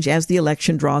presumably change as the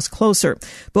election draws closer.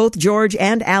 Both George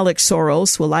and Alex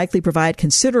Soros will likely provide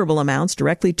considerable amounts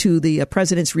directly to the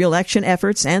president's reelection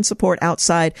efforts and support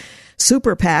outside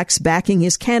super PACs backing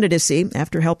his candidacy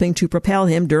after helping to propel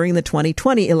him during the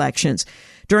 2020 elections.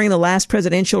 During the last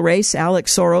presidential race,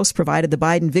 Alex Soros provided the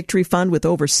Biden Victory Fund with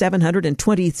over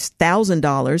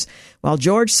 $720,000, while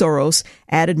George Soros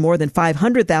added more than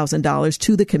 $500,000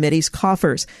 to the committee's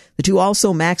coffers. The two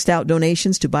also maxed out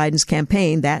donations to Biden's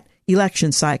campaign that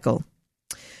election cycle.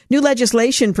 New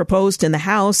legislation proposed in the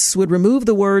House would remove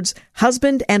the words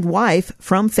husband and wife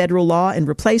from federal law and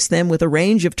replace them with a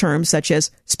range of terms such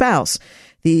as spouse.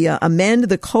 The Amend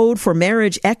the Code for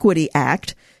Marriage Equity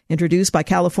Act, introduced by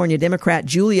California Democrat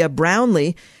Julia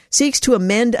Brownley, seeks to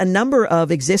amend a number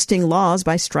of existing laws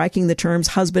by striking the terms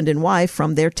husband and wife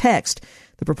from their text.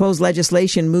 The proposed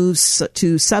legislation moves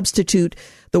to substitute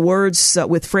the words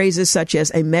with phrases such as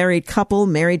a married couple,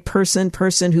 married person,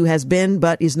 person who has been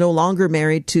but is no longer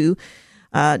married to,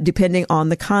 depending on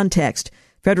the context.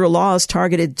 Federal laws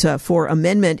targeted for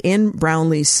amendment in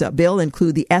Brownlee's bill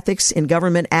include the Ethics in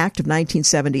Government Act of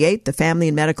 1978, the Family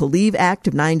and Medical Leave Act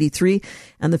of 93,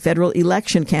 and the Federal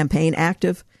Election Campaign Act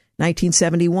of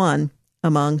 1971,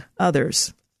 among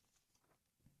others.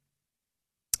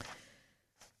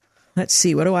 Let's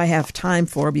see, what do I have time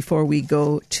for before we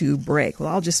go to break? Well,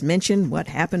 I'll just mention what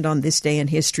happened on this day in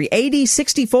history. AD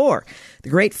 64, the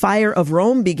Great Fire of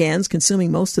Rome begins,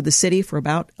 consuming most of the city for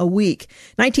about a week.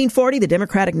 1940, the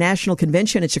Democratic National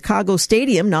Convention at Chicago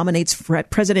Stadium nominates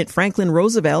President Franklin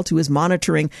Roosevelt, who is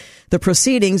monitoring the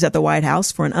proceedings at the White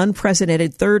House for an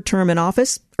unprecedented third term in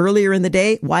office. Earlier in the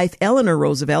day, wife Eleanor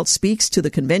Roosevelt speaks to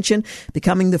the convention,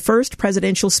 becoming the first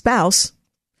presidential spouse,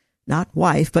 not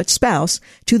wife, but spouse,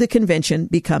 to the convention,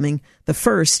 becoming the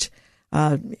first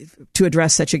to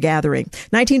address such a gathering.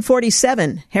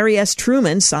 1947, Harry S.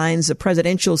 Truman signs a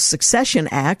Presidential Succession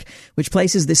Act, which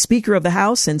places the Speaker of the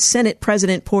House and Senate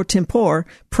President pro tempore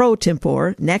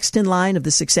next in line of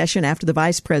the succession after the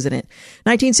Vice President.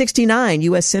 1969,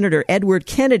 U.S. Senator Edward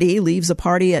Kennedy leaves a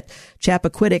party at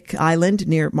Chappaquiddick Island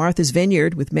near Martha's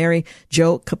Vineyard with Mary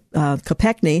Jo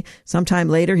Kopechne. Sometime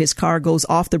later, his car goes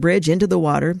off the bridge into the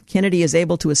water. Kennedy is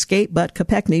able to escape, but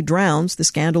Kopechne drowns. The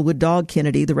scandal would dog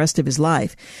Kennedy the rest of his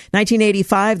life.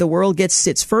 1985, the world gets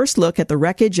its first look at the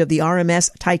wreckage of the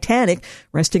RMS Titanic,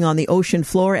 resting on the ocean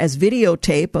floor as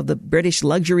videotape of the British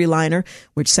luxury liner,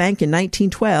 which sank in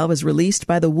 1912, as released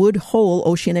by the Wood Hole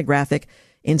Oceanographic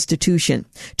Institution.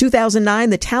 2009,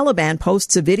 the Taliban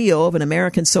posts a video of an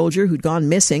American soldier who'd gone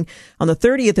missing on the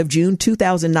 30th of June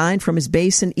 2009 from his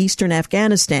base in eastern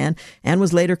Afghanistan and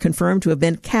was later confirmed to have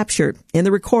been captured. In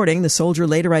the recording, the soldier,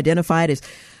 later identified as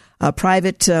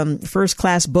Private First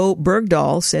Class Bo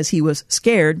Bergdahl, says he was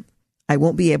scared. I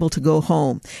won't be able to go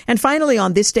home. And finally,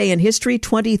 on this day in history,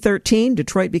 2013,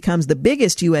 Detroit becomes the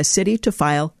biggest U.S. city to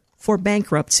file for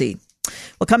bankruptcy.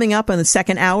 Well, coming up in the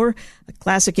second hour, a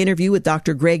classic interview with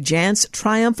Dr. Greg Jantz,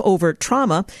 Triumph Over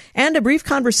Trauma, and a brief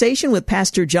conversation with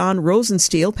Pastor John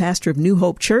Rosensteel, pastor of New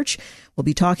Hope Church. We'll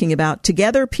be talking about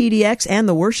Together, PDX, and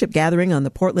the worship gathering on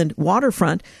the Portland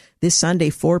waterfront this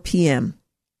Sunday, 4 p.m.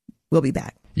 We'll be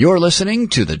back. You're listening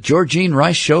to the Georgene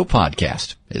Rice Show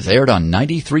podcast. It's aired on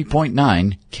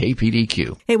 93.9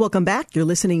 KPDQ. Hey, welcome back. You're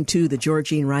listening to the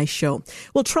Georgene Rice Show.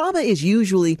 Well, trauma is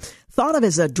usually thought of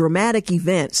as a dramatic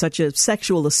event such as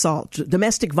sexual assault,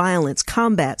 domestic violence,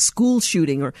 combat, school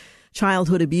shooting, or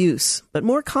childhood abuse. But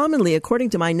more commonly, according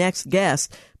to my next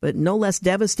guest, but no less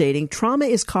devastating, trauma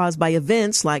is caused by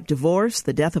events like divorce,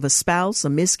 the death of a spouse, a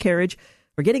miscarriage,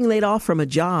 or getting laid off from a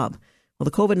job. Well,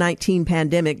 the COVID-19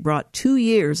 pandemic brought 2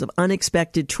 years of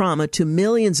unexpected trauma to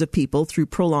millions of people through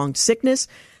prolonged sickness,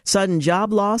 sudden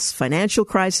job loss, financial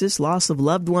crisis, loss of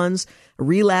loved ones,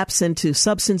 relapse into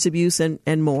substance abuse,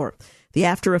 and more. The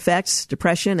after effects,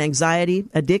 depression, anxiety,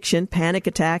 addiction, panic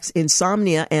attacks,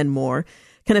 insomnia, and more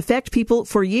can affect people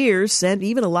for years and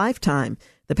even a lifetime.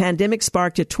 The pandemic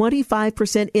sparked a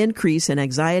 25% increase in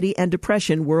anxiety and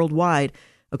depression worldwide,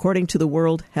 according to the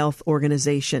World Health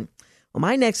Organization. Well,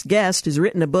 my next guest has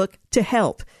written a book to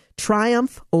help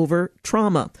triumph over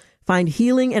trauma, find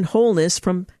healing and wholeness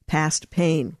from past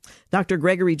pain. Dr.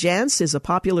 Gregory Jantz is a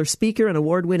popular speaker and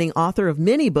award-winning author of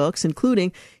many books,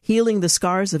 including Healing the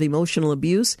Scars of Emotional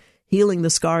Abuse, Healing the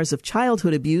Scars of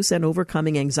Childhood Abuse, and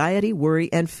Overcoming Anxiety, Worry,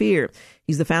 and Fear.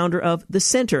 He's the founder of The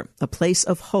Center, a Place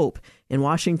of Hope in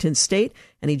Washington State,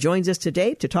 and he joins us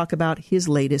today to talk about his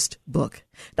latest book.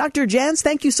 Dr. Jantz,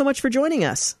 thank you so much for joining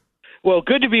us. Well,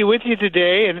 good to be with you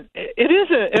today, and it is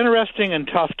an interesting and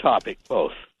tough topic,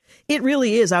 both. It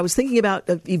really is. I was thinking about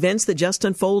events that just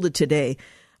unfolded today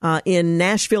in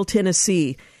Nashville,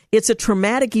 Tennessee. It's a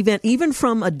traumatic event, even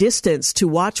from a distance, to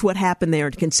watch what happened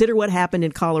there, to consider what happened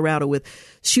in Colorado with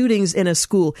shootings in a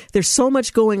school. There's so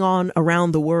much going on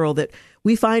around the world that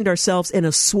we find ourselves in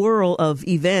a swirl of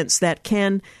events that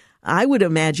can, I would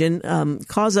imagine,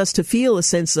 cause us to feel a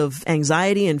sense of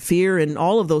anxiety and fear and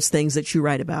all of those things that you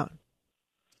write about.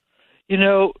 You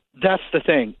know, that's the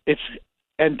thing. It's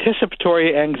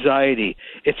anticipatory anxiety.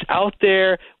 It's out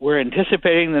there. We're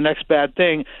anticipating the next bad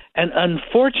thing. And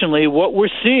unfortunately, what we're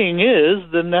seeing is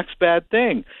the next bad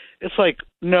thing. It's like,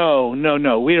 no.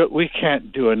 We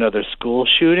can't do another school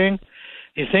shooting.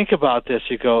 You think about this,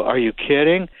 you go, are you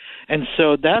kidding? And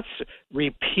so that's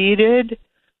repeated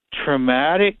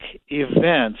traumatic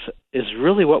events is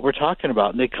really what we're talking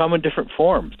about. And they come in different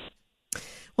forms.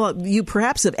 Well, you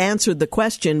perhaps have answered the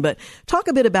question, but talk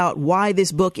a bit about why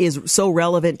this book is so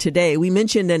relevant today. We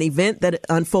mentioned an event that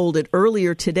unfolded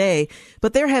earlier today,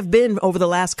 but there have been, over the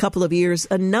last couple of years,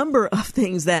 a number of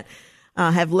things that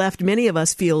have left many of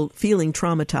us feeling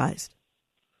traumatized.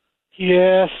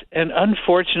 Yes, and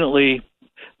unfortunately,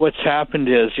 what's happened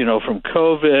is, from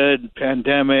COVID,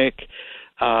 pandemic,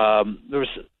 there's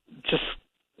just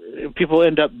people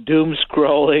end up doom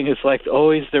scrolling. It's like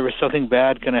always there was something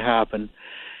bad going to happen.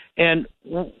 And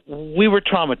we were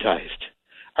traumatized.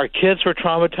 Our kids were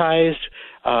traumatized.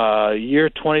 Year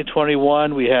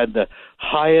 2021, we had the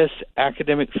highest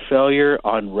academic failure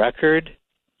on record.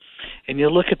 And you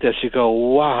look at this, you go,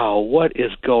 wow, what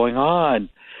is going on?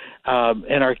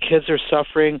 And our kids are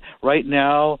suffering. Right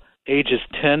now, ages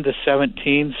 10 to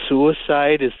 17,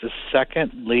 suicide is the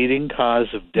second leading cause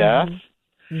of death.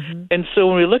 Mm-hmm. And so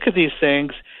when we look at these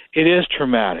things, it is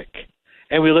traumatic.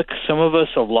 And we look, some of us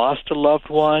have lost a loved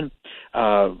one.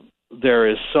 There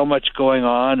is so much going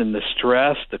on, and the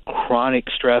stress, the chronic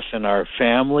stress in our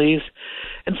families.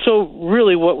 And so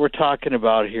really what we're talking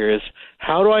about here is,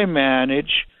 how do I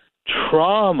manage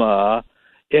trauma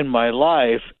in my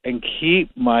life and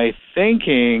keep my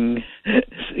thinking,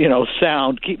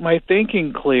 sound, keep my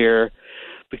thinking clear,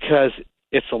 because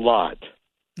it's a lot.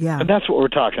 Yeah. And that's what we're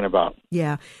talking about.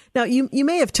 Yeah. Now, you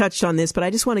may have touched on this, but I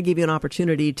just want to give you an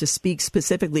opportunity to speak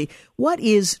specifically. What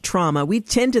is trauma? We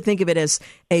tend to think of it as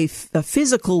a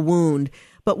physical wound,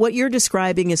 but what you're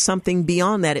describing is something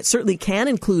beyond that. It certainly can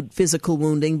include physical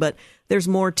wounding, but there's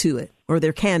more to it, or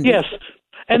there can be. Yes,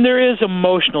 and there is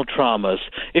emotional traumas.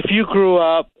 If you grew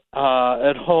up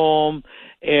at home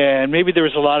and maybe there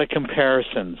was a lot of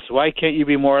comparisons. Why can't you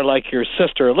be more like your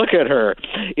sister? Look at her.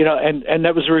 And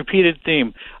that was a repeated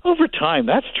theme. Over time,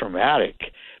 that's traumatic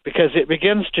because it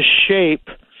begins to shape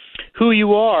who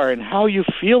you are and how you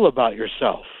feel about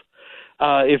yourself.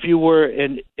 If you were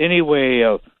in any way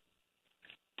a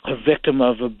victim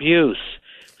of abuse,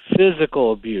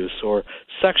 physical abuse or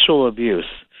sexual abuse,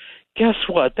 guess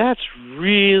what? That's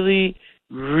really,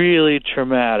 really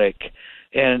traumatic.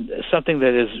 And something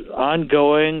that is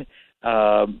ongoing,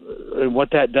 and what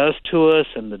that does to us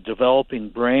and the developing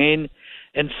brain.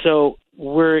 And so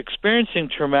we're experiencing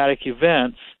traumatic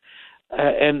events,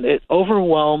 and it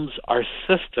overwhelms our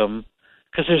system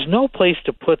because there's no place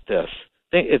to put this.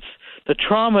 The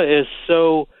trauma is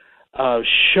so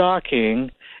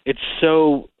shocking, it's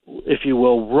so, if you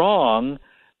will, wrong,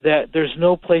 that there's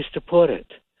no place to put it.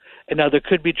 And now there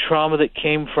could be trauma that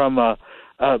came from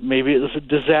maybe it was a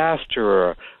disaster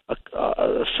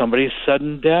or somebody's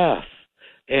sudden death,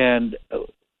 and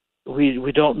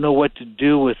we don't know what to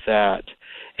do with that.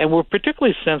 And we're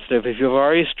particularly sensitive if you've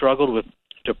already struggled with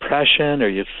depression or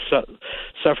you've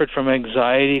suffered from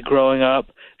anxiety growing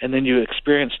up, and then you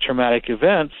experience traumatic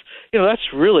events. That's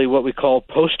really what we call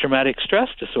post-traumatic stress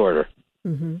disorder.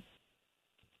 Mm-hmm.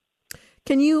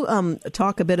 Can you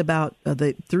talk a bit about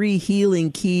the 3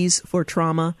 healing keys for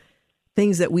trauma,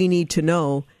 things that we need to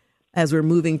know as we're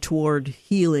moving toward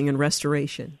healing and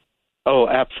restoration? Oh,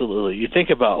 absolutely. You think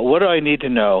about, what do I need to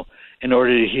know in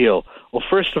order to heal? Well,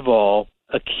 first of all,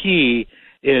 a key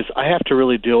is I have to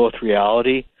really deal with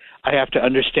reality. I have to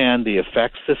understand the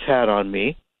effects this had on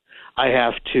me. I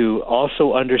have to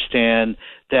also understand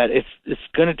that it's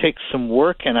going to take some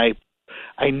work, and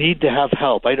I need to have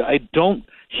help. I don't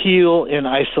heal in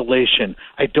isolation.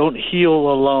 I don't heal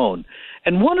alone.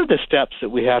 And one of the steps that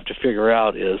we have to figure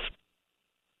out is,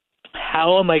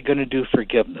 how am I going to do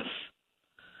forgiveness?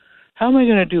 How am I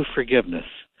going to do forgiveness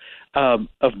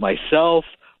of myself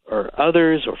or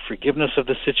others, or forgiveness of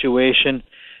the situation?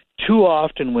 Too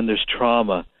often when there's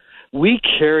trauma, we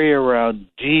carry around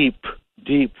deep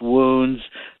wounds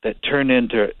that turn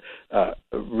into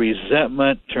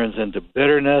resentment, turns into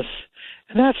bitterness,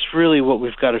 and that's really what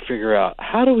we've got to figure out.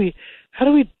 How do we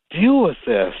deal with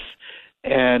this?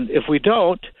 And if we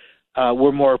don't,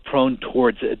 we're more prone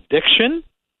towards addiction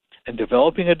and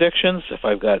developing addictions. If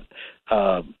I've got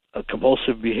a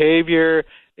compulsive behavior,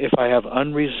 if I have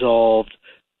unresolved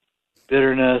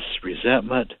bitterness,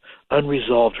 resentment,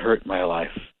 unresolved hurt in my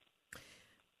life.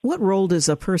 What role does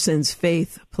a person's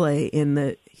faith play in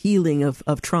the healing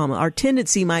of trauma? Our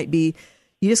tendency might be,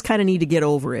 you just kind of need to get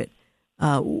over it.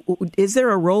 Is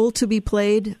there a role to be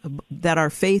played that our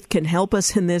faith can help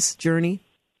us in this journey?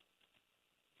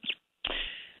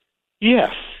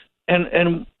 Yes.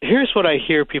 And here's what I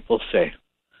hear people say.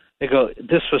 They go,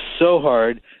 this was so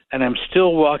hard, and I'm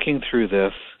still walking through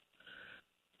this,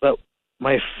 but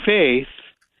my faith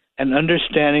and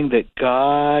understanding that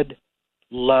God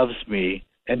loves me,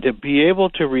 and to be able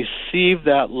to receive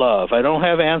that love. I don't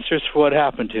have answers for what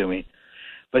happened to me,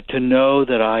 but to know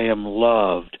that I am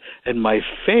loved. And my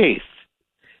faith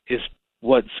is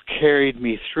what's carried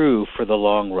me through for the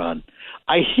long run.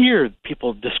 I hear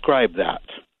people describe that.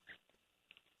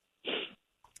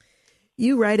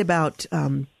 You write about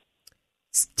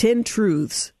 10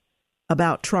 truths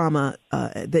about trauma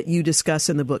that you discuss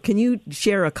in the book. Can you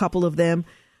share a couple of them?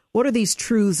 What are these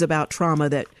truths about trauma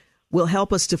that will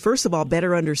help us to, first of all,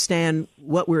 better understand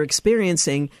what we're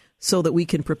experiencing so that we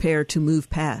can prepare to move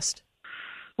past?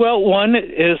 Well, one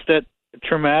is that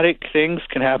traumatic things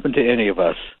can happen to any of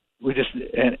us.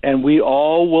 And we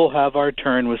all will have our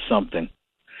turn with something.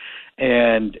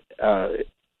 And,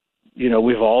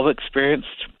 we've all experienced,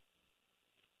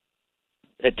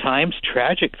 at times,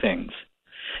 tragic things.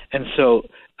 And so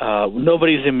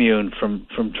nobody's immune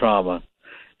from trauma.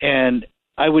 And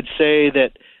I would say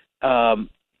that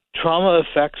trauma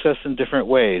affects us in different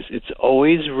ways. It's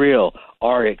always real.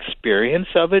 Our experience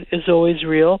of it is always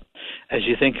real. As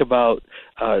you think about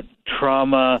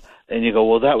trauma and you go,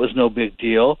 well, that was no big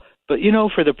deal. But,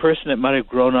 for the person that might have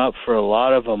grown up with a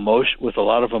lot of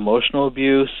emotional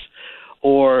abuse,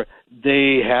 or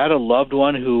they had a loved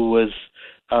one who was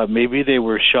maybe they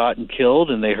were shot and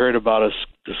killed and they heard about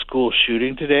the school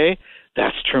shooting today,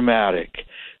 that's traumatic.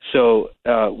 So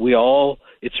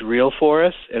it's real for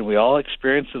us, and we all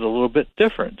experience it a little bit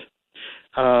different.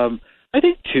 I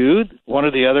think, too, one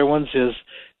of the other ones is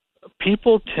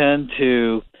people tend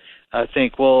to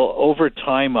think, well, over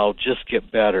time I'll just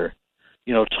get better.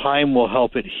 Time will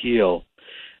help it heal.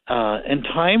 And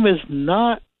time is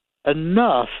not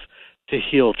enough to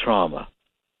heal trauma.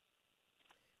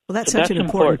 Well, that's such an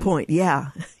important point.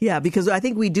 Yeah, because I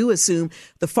think we do assume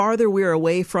the farther we're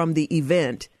away from the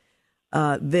event,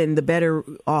 then the better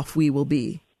off we will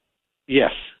be.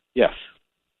 Yes. Yep.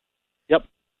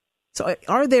 So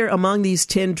are there, among these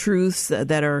 10 truths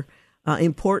that are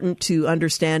important to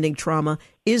understanding trauma,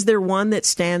 is there one that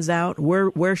stands out?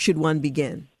 Where should one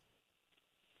begin?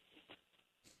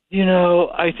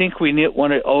 I think we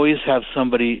want to always have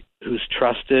somebody who's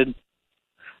trusted.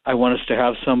 I want us to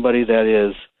have somebody that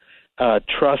is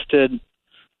trusted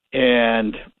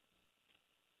and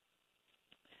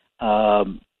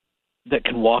that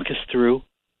can walk us through.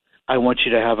 I want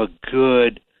you to have a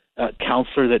good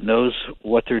counselor that knows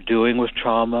what they're doing with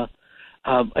trauma.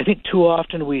 I think too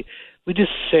often we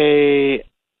just say,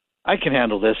 I can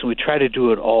handle this, and we try to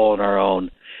do it all on our own.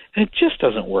 And it just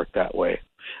doesn't work that way.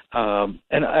 And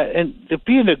to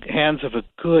be in the hands of a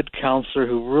good counselor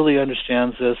who really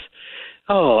understands this,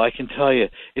 I can tell you,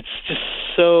 it's just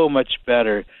so much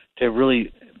better to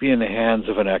really be in the hands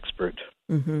of an expert.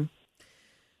 Mm-hmm.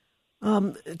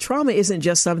 Trauma isn't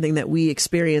just something that we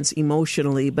experience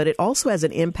emotionally, but it also has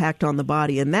an impact on the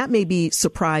body, and that may be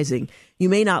surprising. You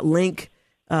may not link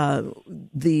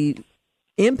the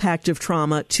impact of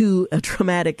trauma to a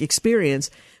traumatic experience,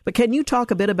 but can you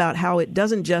talk a bit about how it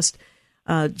doesn't just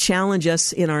challenge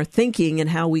us in our thinking and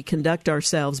how we conduct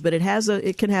ourselves, but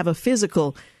it can have a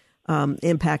physical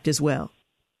impact as well.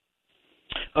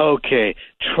 Okay.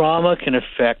 Trauma can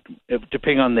affect,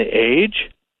 depending on the age,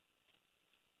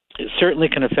 it certainly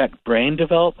can affect brain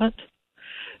development,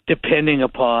 depending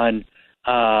upon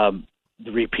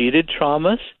the repeated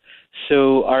traumas.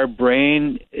 So our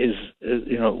brain is,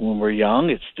 when we're young,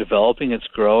 it's developing, it's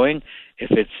growing.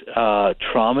 If it's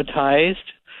traumatized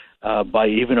by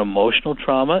even emotional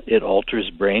trauma, it alters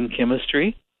brain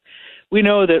chemistry. We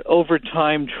know that over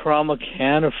time, trauma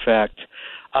can affect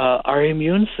our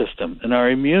immune system and our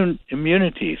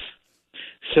immunities.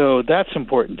 So that's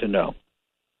important to know.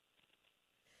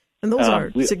 And those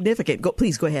are significant.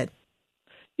 Please go ahead.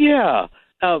 Yeah.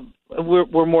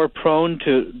 We're more prone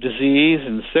to disease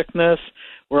and sickness.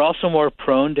 We're also more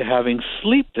prone to having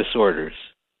sleep disorders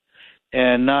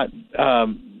and not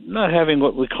having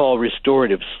what we call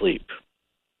restorative sleep.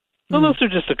 So those are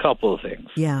just a couple of things.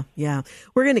 Yeah.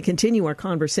 We're going to continue our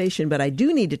conversation, but I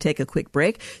do need to take a quick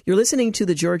break. You're listening to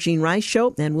The Georgene Rice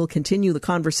Show, and we'll continue the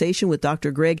conversation with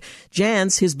Dr. Greg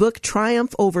Jans. His book,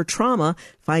 Triumph Over Trauma,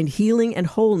 Find Healing and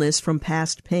Wholeness from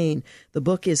Past Pain. The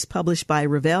book is published by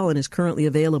Revell and is currently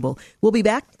available. We'll be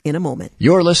back in a moment.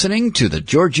 You're listening to The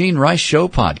Georgene Rice Show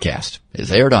podcast.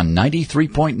 It's aired on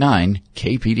 93.9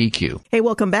 KPDQ. Hey,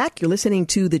 welcome back. You're listening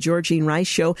to The Georgene Rice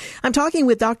Show. I'm talking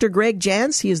with Dr. Greg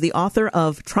Jans. He is the author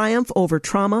of Triumph Over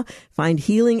Trauma, Find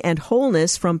Healing and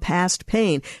Wholeness from Past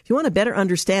Pain. If you want to better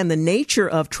understand the nature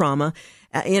of trauma,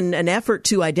 in an effort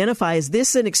to identify, is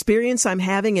this an experience I'm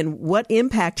having and what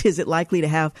impact is it likely to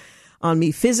have on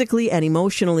me physically and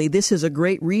emotionally, this is a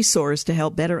great resource to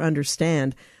help better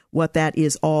understand what that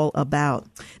is all about.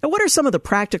 Now, what are some of the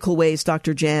practical ways,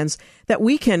 Dr. Jans, that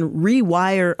we can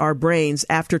rewire our brains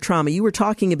after trauma? You were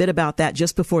talking a bit about that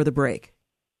just before the break.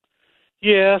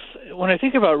 Yes. When I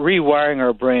think about rewiring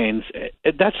our brains,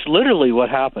 that's literally what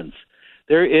happens.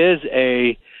 There is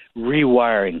a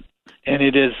rewiring, and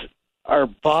it is our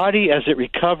body, as it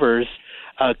recovers,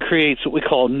 creates what we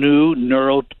call new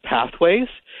neural pathways.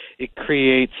 It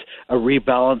creates a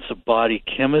rebalance of brain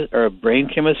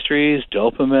chemistries,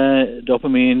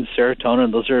 dopamine,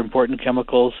 serotonin. Those are important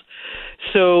chemicals.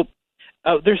 So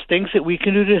there's things that we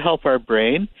can do to help our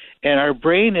brain, and our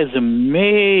brain is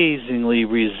amazingly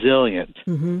resilient.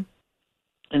 Mm-hmm.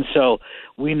 And so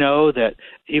we know that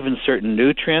even certain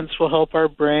nutrients will help our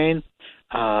brain.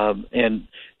 And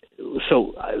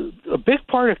so a big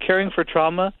part of caring for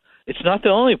trauma, it's not the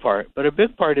only part, but a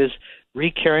big part is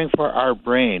re-caring for our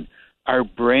brain. Our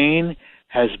brain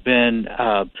has been,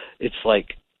 it's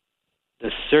like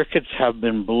the circuits have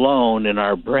been blown in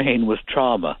our brain with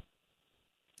trauma.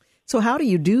 So how do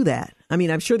you do that? I mean,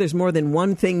 I'm sure there's more than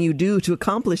one thing you do to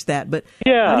accomplish that, but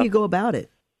how do you go about it?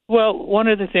 Well, one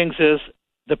of the things is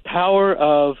the power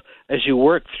of, as you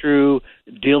work through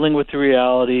dealing with the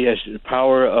reality, as the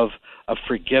power of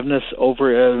forgiveness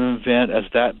over an event, as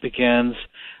that begins,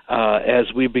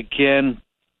 as we begin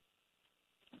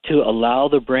to allow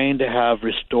the brain to have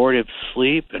restorative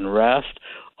sleep and rest.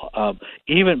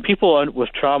 Even people with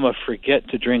trauma forget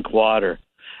to drink water.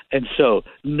 And so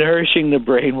nourishing the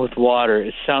brain with water,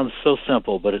 it sounds so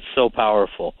simple, but it's so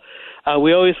powerful.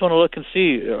 We always want to look and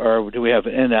see, do we have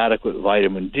inadequate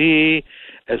vitamin D?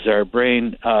 As our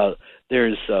brain,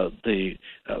 there's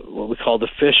what we call the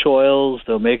fish oils,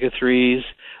 the omega-3s,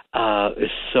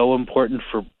 is so important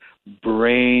for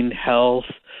brain health.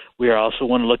 We also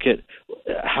want to look at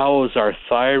how is our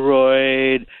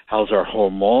thyroid, how's our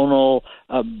hormonal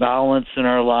balance in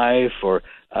our life,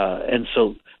 and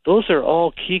so those are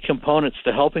all key components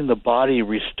to helping the body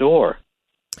restore.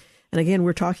 And again,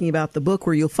 we're talking about the book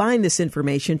where you'll find this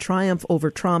information, Triumph Over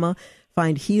Trauma,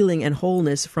 Find Healing and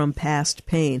Wholeness from Past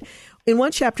Pain. In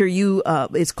one chapter,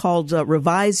 it's called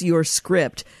Revise Your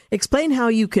Script. Explain how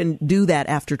you can do that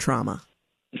after trauma.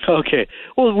 Okay.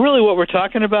 Well, really what we're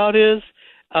talking about is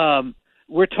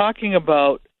we're talking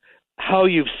about how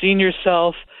you've seen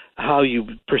yourself, how you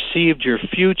perceived your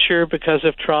future because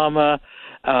of trauma.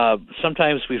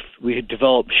 Sometimes we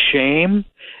develop shame,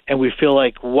 and we feel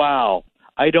like, wow,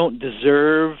 I don't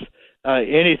deserve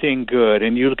anything good,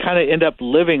 and you kind of end up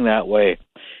living that way.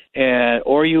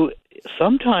 Or you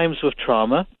sometimes with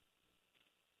trauma,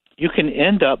 you can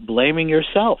end up blaming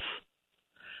yourself.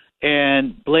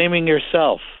 And blaming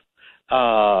yourself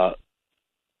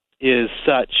is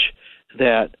such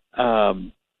that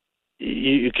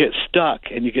you get stuck,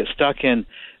 and you get stuck in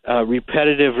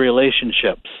repetitive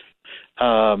relationships,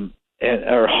 or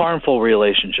harmful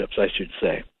relationships, I should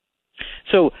say.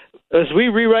 So as we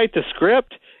rewrite the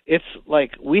script, It's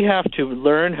like we have to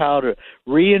learn how to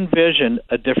re-envision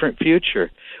a different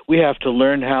future. We have to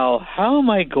learn how am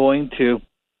I going to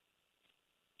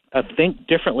think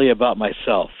differently about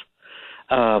myself?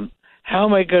 How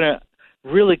am I going to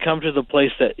really come to the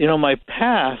place that, my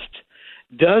past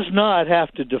does not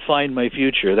have to define my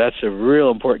future? That's a real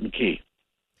important key.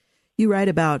 You write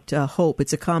about hope.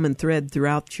 It's a common thread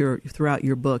throughout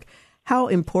your book. How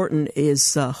important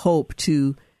is hope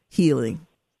to healing?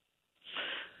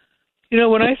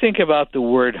 When I think about the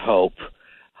word hope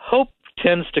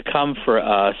tends to come for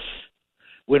us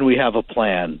when we have a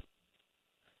plan.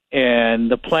 And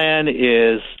the plan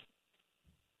is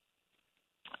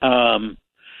how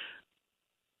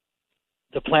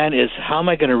am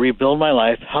I going to rebuild my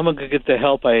life? How am I going to get the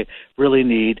help I really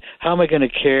need? How am I going to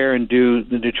care and do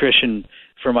the nutrition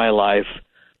for my life?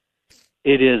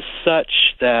 It is such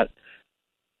that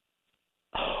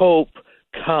hope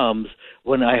comes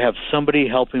when I have somebody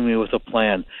helping me with a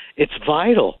plan. It's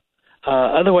vital.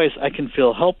 Otherwise, I can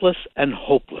feel helpless and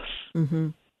hopeless. Mm-hmm.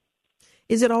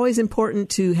 Is it always important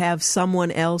to have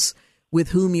someone else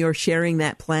with whom you're sharing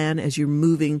that plan as you're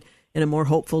moving in a more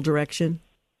hopeful direction?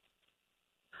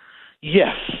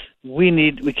 Yes.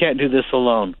 We can't do this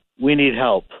alone. We need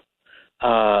help.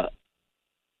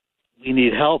 We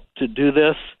need help to do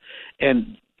this.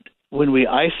 And when we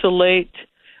isolate,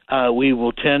 we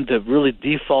will tend to really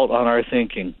default on our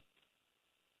thinking.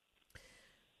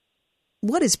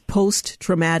 What is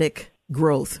post-traumatic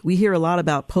growth? We hear a lot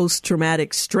about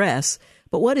post-traumatic stress,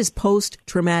 but what is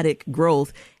post-traumatic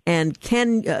growth? And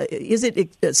is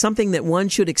it something that one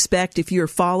should expect if you're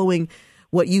following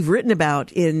what you've written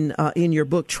about in your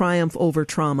book, Triumph Over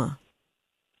Trauma?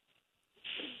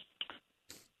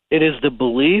 It is the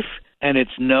belief and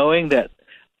it's knowing that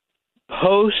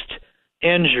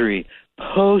post-injury,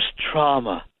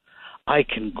 post-trauma, I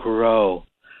can grow.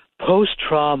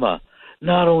 Post-trauma,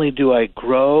 not only do I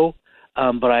grow,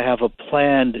 but I have a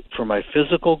plan for my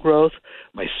physical growth,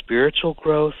 my spiritual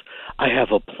growth. I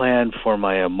have a plan for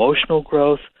my emotional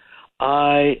growth.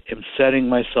 I am setting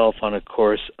myself on a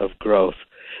course of growth.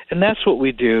 And that's what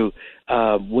we do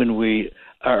when we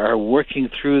are working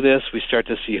through this. We start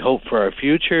to see hope for our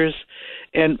futures.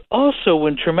 And also,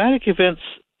 when traumatic events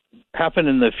happen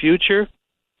in the future,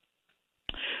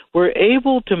 we're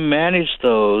able to manage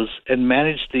those and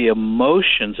manage the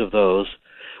emotions of those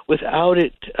without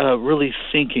it really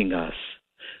sinking us.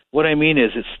 What I mean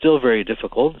is it's still very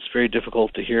difficult. It's very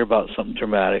difficult to hear about something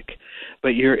traumatic, but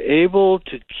you're able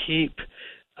to keep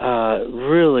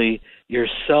really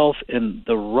yourself in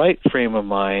the right frame of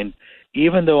mind,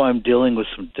 even though I'm dealing with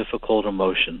some difficult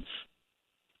emotions.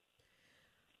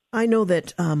 I know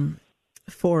that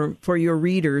for your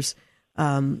readers,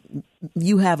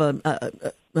 you have an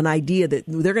idea that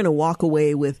they're going to walk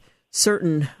away with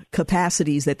certain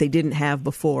capacities that they didn't have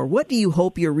before. What do you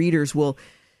hope your readers will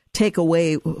take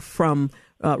away from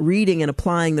reading and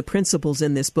applying the principles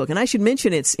in this book? And I should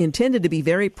mention it's intended to be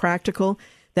very practical,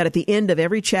 that at the end of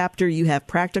every chapter you have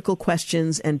practical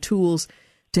questions and tools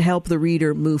to help the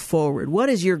reader move forward. What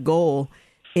is your goal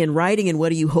in writing, and what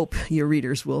do you hope your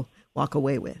readers will walk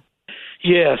away with?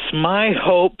 Yes, my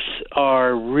hopes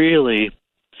are really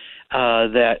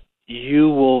that you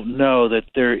will know that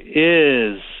there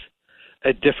is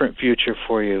a different future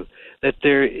for you, that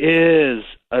there is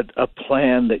a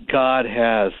plan that God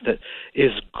has that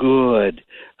is good,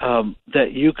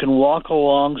 that you can walk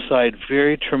alongside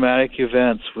very traumatic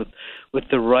events with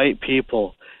the right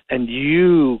people, and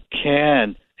you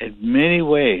can, in many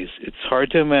ways, it's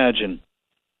hard to imagine,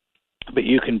 but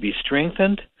you can be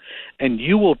strengthened, and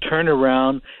you will turn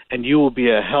around, and you will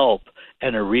be a help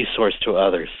and a resource to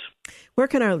others. Where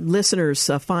can our listeners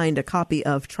find a copy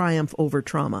of Triumph Over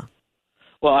Trauma?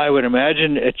 Well, I would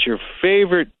imagine at your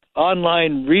favorite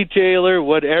online retailer,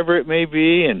 whatever it may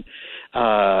be, and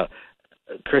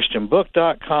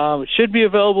ChristianBook.com. It should be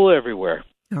available everywhere.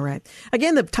 All right.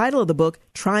 Again, the title of the book,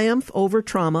 Triumph Over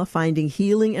Trauma, Finding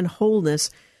Healing and Wholeness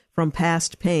from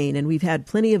Past Pain. And we've had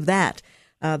plenty of that.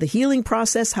 The healing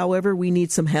process, however, we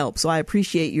need some help. So I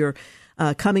appreciate your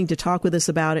coming to talk with us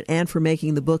about it and for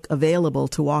making the book available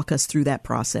to walk us through that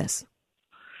process.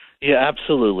 Yeah,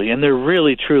 absolutely. And there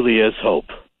really, truly is hope.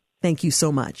 Thank you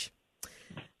so much.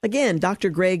 Again,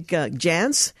 Dr. Greg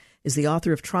Jantz is the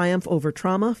author of Triumph Over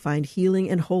Trauma, Find Healing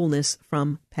and Wholeness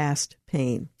from Past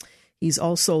Pain. He's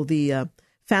also the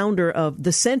founder of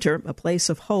The Center, a place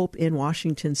of hope in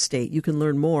Washington State. You can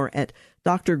learn more at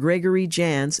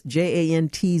drgregoryjantz,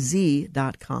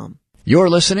 JANTZ.com. You're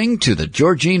listening to the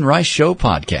Georgene Rice Show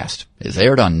podcast. is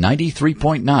aired on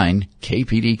 93.9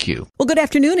 KPDQ. Well, good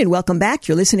afternoon and welcome back.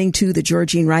 You're listening to The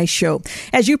Georgene Rice Show.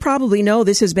 As you probably know,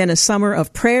 this has been a summer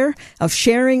of prayer, of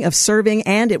sharing, of serving,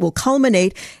 and it will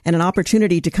culminate in an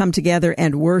opportunity to come together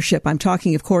and worship. I'm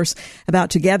talking, of course, about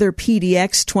Together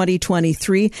PDX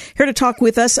 2023. Here to talk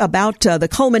with us about the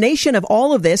culmination of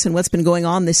all of this and what's been going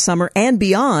on this summer and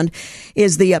beyond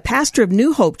is the pastor of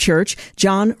New Hope Church,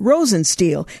 John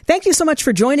Rosenstiel. Thank you so much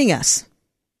for joining us.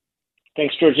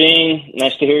 Thanks, Georgene.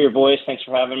 Nice to hear your voice. Thanks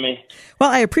for having me. Well,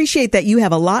 I appreciate that you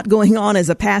have a lot going on as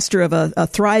a pastor of a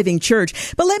thriving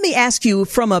church. But let me ask you,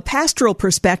 from a pastoral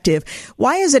perspective,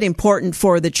 why is it important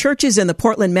for the churches in the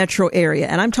Portland metro area,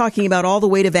 and I'm talking about all the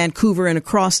way to Vancouver and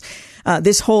across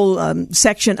this whole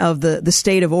section of the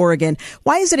state of Oregon,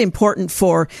 why is it important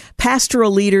for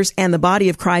pastoral leaders and the body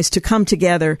of Christ to come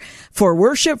together for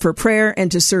worship, for prayer,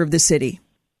 and to serve the city?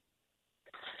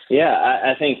 Yeah,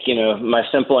 I think, my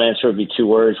simple answer would be two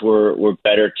words. We're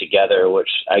better together, which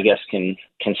I guess can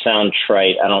sound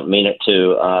trite. I don't mean it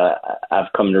to.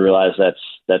 I've come to realize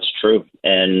that's true.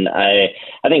 And I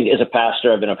think as a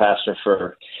pastor, I've been a pastor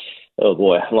for, a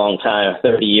long time,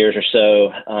 30 years or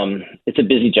so. It's a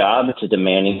busy job. It's a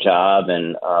demanding job.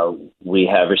 And we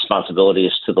have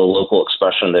responsibilities to the local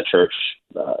expression of the church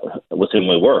with whom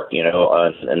we work,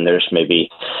 and there's maybe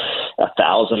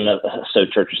 1,000 or so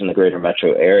churches in the greater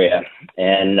metro area.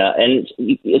 And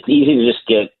it's easy to just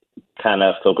get kind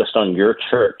of focused on your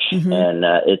church. Mm-hmm. And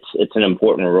it's an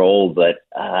important role. But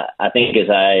I think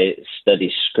as I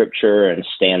study scripture and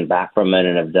stand back from it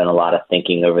and have done a lot of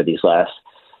thinking over these last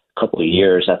couple of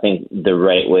years, I think the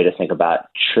right way to think about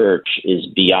church is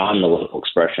beyond the local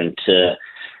expression to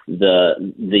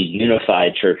the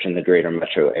unified church in the greater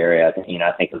metro area.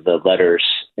 I think of the letters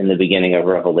in the beginning of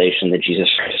Revelation that Jesus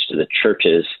writes to the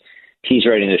churches. He's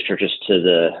writing those churches to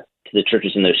the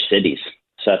churches in those cities.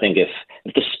 So I think if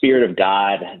the Spirit of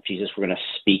God, Jesus, were going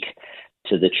to speak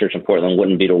to the church in Portland,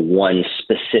 wouldn't be to one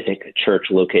specific church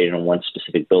located in one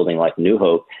specific building like New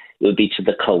Hope. It would be to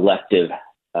the collective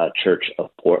Church of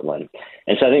Portland.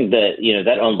 And so I think that,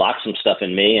 that unlocks some stuff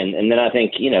in me. And then I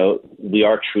think, we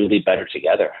are truly better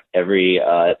together. Every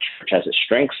church has its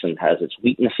strengths and has its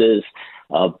weaknesses,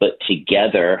 but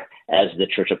together as the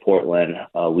Church of Portland,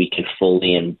 we can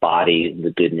fully embody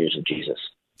the good news of Jesus.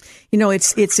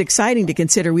 It's exciting to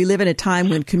consider. We live in a time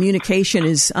when communication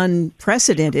is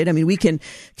unprecedented. I mean, we can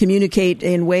communicate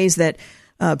in ways that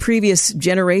previous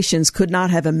generations could not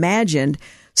have imagined.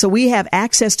 So we have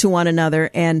access to one another,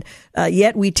 and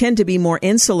yet we tend to be more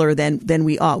insular than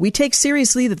we ought. We take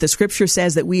seriously that the Scripture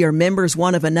says that we are members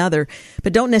one of another,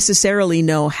 but don't necessarily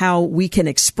know how we can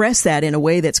express that in a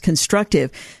way that's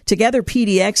constructive. Together,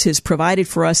 PDX has provided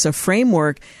for us a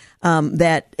framework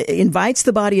that invites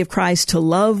the body of Christ to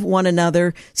love one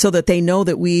another so that they know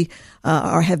that we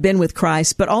have been with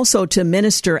Christ, but also to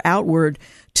minister outward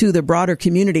to the broader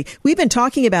community. We've been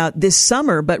talking about this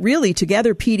summer, but really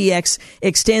Together PDX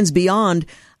extends beyond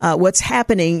what's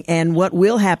happening and what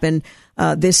will happen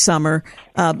this summer,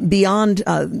 beyond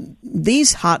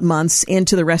these hot months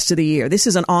into the rest of the year. This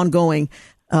is an ongoing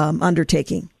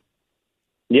undertaking.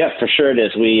 Yeah, for sure it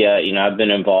is. We, I've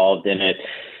been involved in it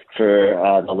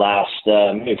for the last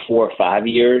maybe 4 or 5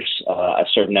 years. I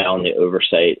serve now on the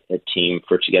oversight team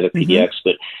for Together PDX, mm-hmm.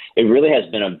 but it really has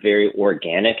been a very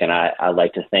organic, and I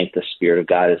like to thank the Spirit of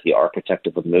God as the architect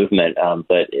of the movement.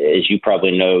 But as you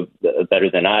probably know better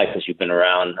than I, because you've been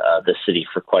around the city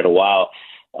for quite a while,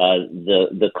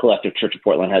 the Collective Church of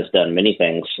Portland has done many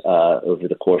things over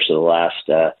the course of the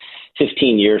last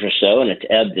 15 years or so, and it's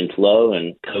ebbed and flowed,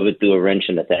 and COVID threw a wrench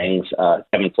into things.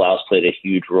 Kevin Flowers played a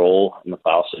huge role in the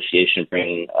Plow Association,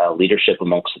 bringing leadership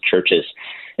amongst the churches.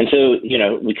 And so,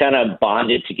 we kind of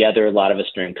bonded together, a lot of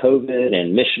us during COVID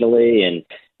and missionally,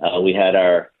 and we had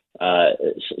our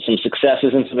some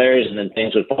successes in some areas, and then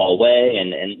things would fall away,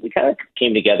 and we kind of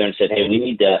came together and said, hey, we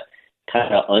need to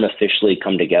kind of unofficially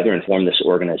come together and form this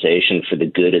organization for the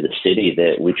good of the city,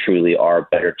 that we truly are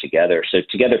better together. So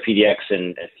Together PDX,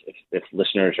 and if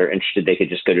listeners are interested, they could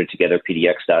just go to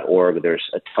togetherpdx.org. There's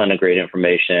a ton of great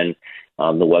information.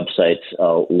 The website's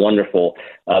wonderful.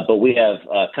 But we have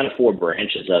kind of 4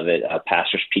 branches of it: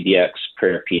 Pastors PDX,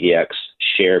 Prayer PDX,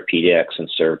 Share PDX, and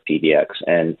Serve PDX.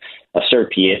 And Serve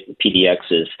PDX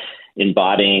is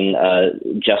embodying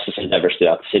justice endeavors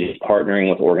throughout the city, partnering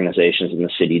with organizations in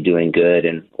the city doing good.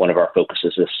 And one of our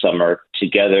focuses this summer,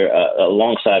 together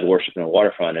alongside Worship in the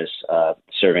Waterfront, is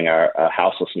serving our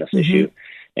houselessness mm-hmm. issue.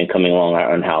 and coming along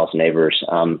our unhoused neighbors.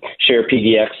 Share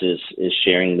PDX is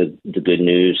sharing the good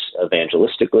news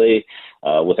evangelistically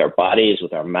with our bodies,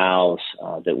 with our mouths,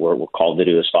 that we're called to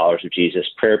do as followers of Jesus.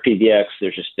 Prayer PDX,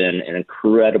 there's just been an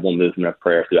incredible movement of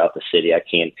prayer throughout the city.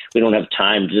 We don't have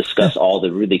time to discuss all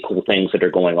the really cool things that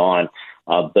are going on.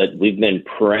 But we've been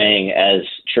praying as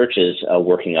churches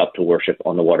working up to worship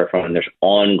on the waterfront, and there's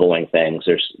ongoing things.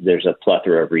 There's a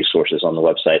plethora of resources on the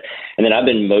website. And then I've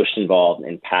been most involved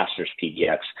in Pastors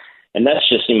PDX. And that's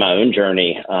just in my own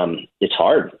journey. It's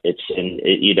hard.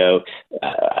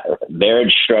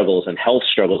 Marriage struggles and health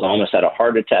struggles. I almost had a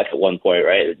heart attack at one point,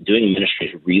 right? Doing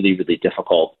ministry is really, really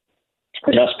difficult.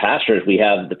 And us pastors, we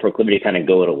have the proclivity to kind of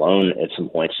go it alone at some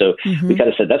point. So we kind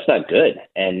of said, that's not good.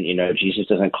 And, Jesus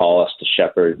doesn't call us to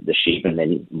shepherd the sheep and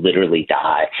then literally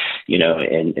die,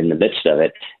 in the midst of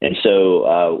it. And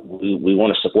so we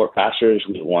want to support pastors.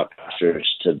 We want pastors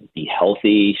to be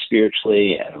healthy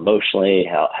spiritually and emotionally,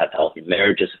 have healthy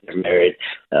marriages if they're married,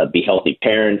 be healthy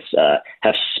parents,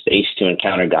 have space to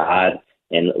encounter God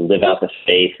and live out the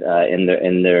faith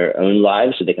in their own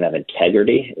lives so they can have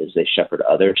integrity as they shepherd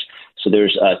others. So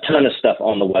there's a ton of stuff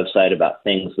on the website about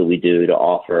things that we do to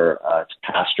offer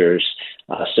to pastors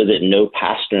so that no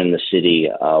pastor in the city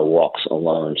walks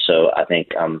alone. So I think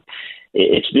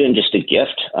it's been just a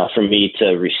gift for me to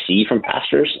receive from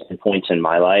pastors in points in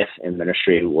my life and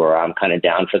ministry where I'm kind of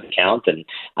down for the count and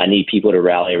I need people to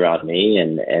rally around me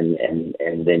and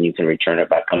then you can return it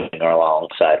by coming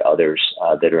alongside others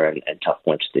that are in tough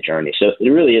points of the journey. So it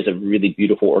really is a really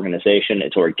beautiful organization.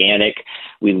 It's organic.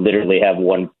 We literally have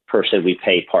one person we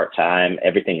pay part-time.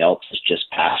 Everything else is just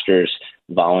pastors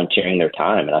volunteering their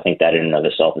time. And I think that in and of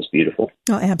itself is beautiful.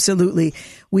 Oh, absolutely.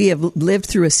 We have lived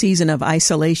through a season of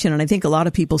isolation, and I think a lot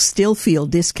of people still feel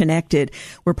disconnected.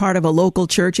 We're part of a local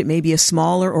church. It may be a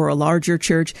smaller or a larger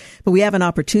church, but we have an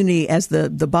opportunity as the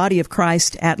body of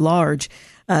Christ at large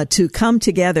to come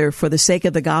together for the sake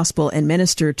of the gospel and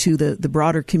minister to the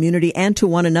broader community and to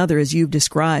one another, as you've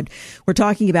described. We're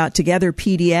talking about Together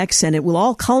PDX, and it will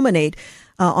all culminate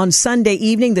on Sunday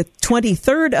evening, the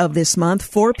 23rd of this month,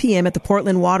 4 p.m. at the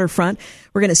Portland waterfront.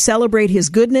 We're going to celebrate his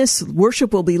goodness.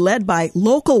 Worship will be led by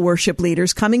local worship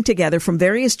leaders coming together from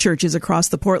various churches across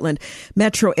the Portland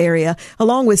metro area,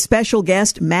 along with special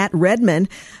guest Matt Redman.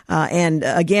 And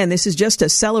again, this is just a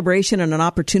celebration and an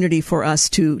opportunity for us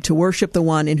to worship the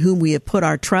one in whom we have put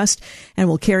our trust and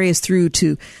will carry us through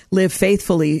to live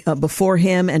faithfully before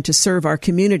him and to serve our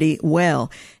community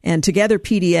well. And Together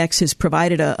PDX has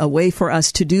provided a way for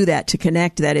us to do that, to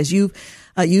connect that, as you've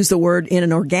use the word, in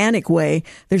an organic way.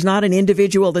 There's not an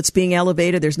individual that's being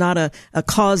elevated. There's not a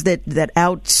cause that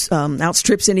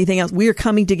outstrips anything else. We are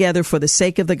coming together for the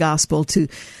sake of the gospel to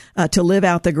live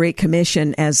out the Great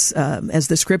Commission as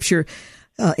the Scripture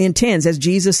intends, as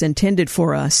Jesus intended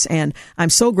for us. And I'm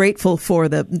so grateful for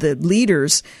the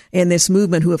leaders in this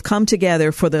movement who have come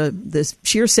together for the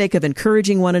sheer sake of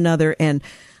encouraging one another and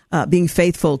being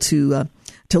faithful to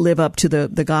live up to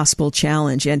the gospel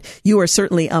challenge. And you are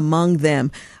certainly among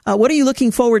them. What are you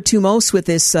looking forward to most with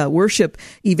this worship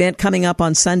event coming up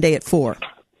on Sunday at 4?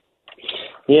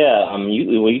 Yeah,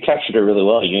 you captured it really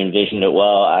well. You envisioned it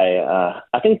well.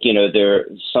 I think, there are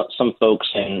some folks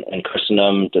in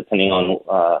Christendom, depending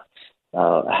on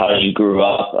how you grew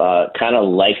up, kind of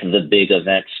like the big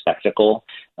event spectacle,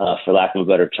 for lack of a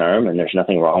better term, and there's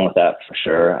nothing wrong with that for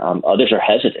sure. Others are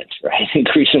hesitant, right?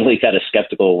 Increasingly kind of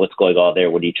skeptical of what's going on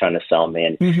there. What are you trying to sell me?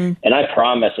 And I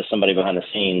promise, as somebody behind the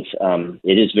scenes,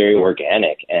 it is very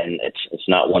organic, and it's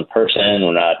not one person.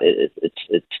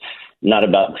 It's not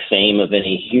about the fame of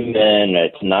any human.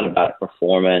 It's not about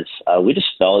performance. We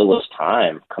just felt it was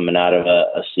time coming out of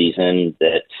a season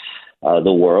that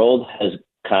the world has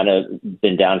kind of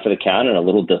been down for the count and a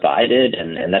little divided,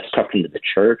 and that's tucked into the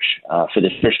church, for the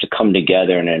church to come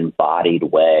together in an embodied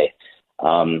way.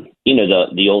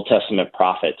 The Old Testament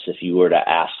prophets, if you were to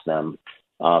ask them,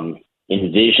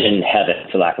 envision heaven,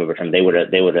 for lack of a term, they would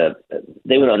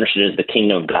understood it as the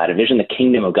kingdom of God. Envision the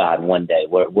kingdom of God one day.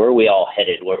 Where are we all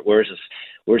headed? Where's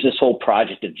this whole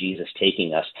project of Jesus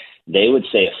taking us? They would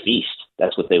say a feast.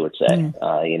 That's what they would say. In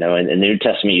the New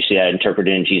Testament, you see that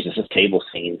interpreted in Jesus' table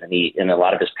scenes, and in a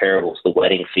lot of his parables, the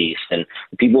wedding feast. And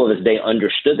the people of his day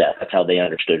understood that. That's how they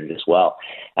understood it as well.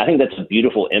 I think that's a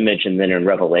beautiful image. And then in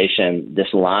Revelation,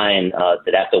 this line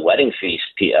that at the wedding feast,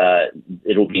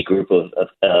 it'll be a group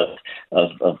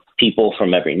of people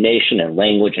from every nation and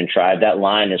language and tribe. That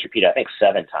line is repeated, I think,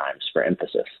 7 times for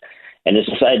emphasis. And it's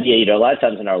this idea, a lot of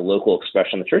times in our local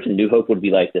expression of the church, and New Hope would be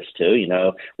like this too,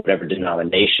 whatever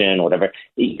denomination, whatever,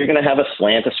 you're going to have a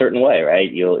slant a certain way,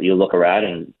 right? You'll look around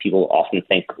and people often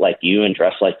think like you and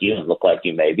dress like you and look like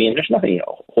you maybe. And there's nothing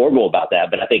horrible about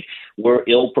that. But I think we're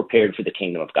ill prepared for the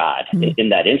kingdom of God in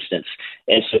that instance.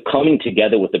 And so coming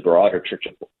together with the broader Church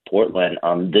of Portland,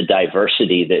 the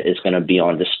diversity that is going to be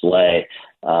on display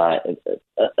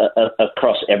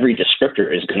across every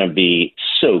descriptor is going to be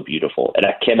so beautiful. And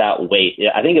I cannot wait.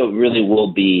 I think it really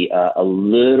will be a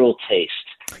little taste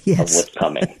of what's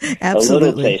coming. Absolutely.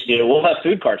 A little taste. We'll have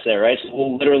food carts there, right? So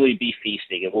we'll literally be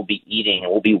feasting and we'll be eating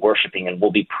and we'll be worshiping and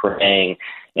we'll be praying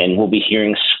and we'll be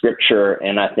hearing scripture.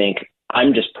 And I think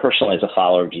I'm just personally, as a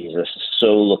follower of Jesus,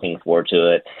 so looking forward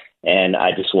to it. And I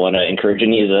just want to encourage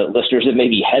any of the listeners that may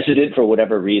be hesitant for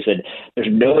whatever reason. There's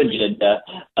no agenda.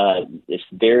 It's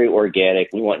very organic.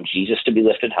 We want Jesus to be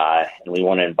lifted high, and we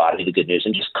want to embody the good news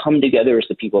and just come together as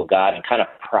the people of God and kind of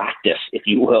practice, if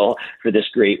you will, for this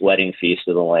great wedding feast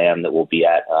of the Lamb that we'll be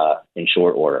at in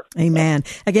short order. Amen.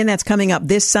 Again, that's coming up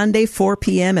this Sunday, 4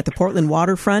 p.m. at the Portland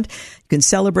Waterfront. You can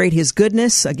celebrate his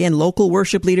goodness. Again, local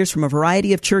worship leaders from a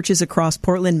variety of churches across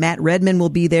Portland. Matt Redman will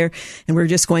be there, and we're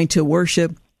just going to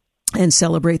worship and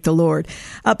celebrate the Lord.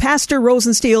 Pastor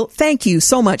Rosenstiel, thank you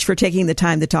so much for taking the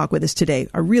time to talk with us today.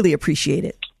 I really appreciate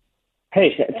it.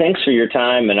 Hey, thanks for your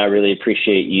time, and I really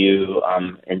appreciate you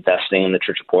investing in the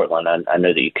Church of Portland. I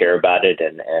know that you care about it,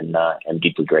 and I'm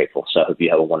deeply grateful. So I hope you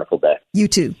have a wonderful day. You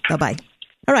too. Bye-bye.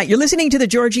 All right, you're listening to The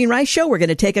Georgene Rice Show. We're going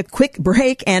to take a quick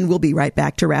break, and we'll be right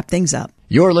back to wrap things up.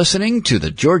 You're listening to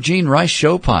The Georgene Rice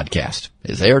Show podcast.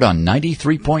 It's aired on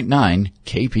 93.9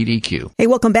 KPDQ. Hey,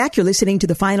 welcome back. You're listening to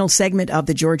the final segment of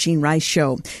The Georgene Rice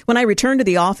Show. When I returned to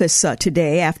the office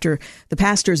today after the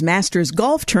Pastors Masters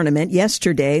golf tournament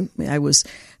yesterday, I was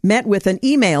met with an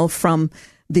email from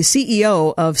the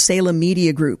CEO of Salem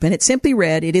Media Group, and it simply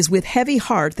read, "It is with heavy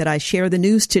heart that I share the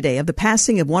news today of the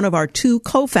passing of one of our two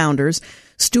co-founders,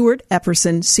 Stuart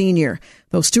Epperson Sr.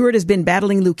 Though Stuart has been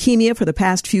battling leukemia for the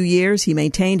past few years, he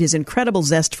maintained his incredible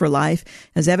zest for life,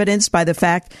 as evidenced by the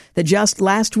fact that just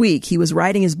last week he was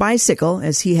riding his bicycle,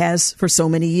 as he has for so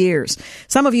many years.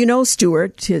 Some of you know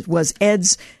Stuart. It was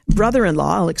Ed's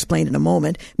brother-in-law, I'll explain in a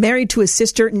moment, married to his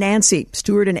sister Nancy.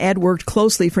 Stuart and Ed worked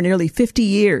closely for nearly 50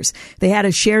 years. They had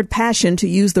a shared passion to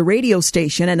use the radio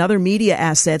station and other media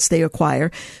assets they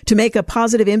acquire to make a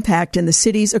positive impact in the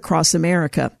cities across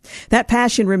America. That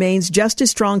passion remains just as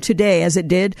strong today as it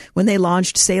did when they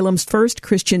launched Salem's first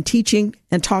Christian teaching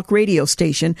and talk radio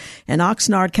station in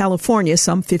Oxnard, California,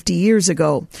 some 50 years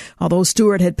ago. Although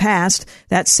Stuart had passed,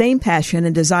 that same passion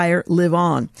and desire live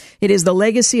on. It is the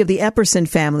legacy of the Epperson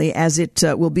family, as it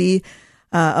will be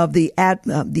of the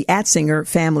Atzinger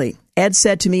family. Ed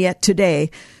said to me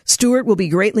today, "Stuart will be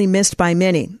greatly missed by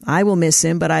many. I will miss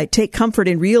him, but I take comfort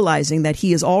in realizing that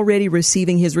he is already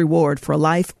receiving his reward for a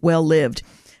life well lived,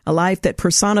 a life that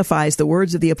personifies the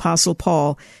words of the Apostle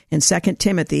Paul in 2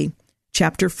 Timothy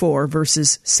chapter 4,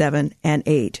 verses 7 and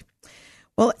 8.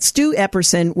 Well, Stu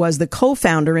Epperson was the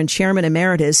co-founder and chairman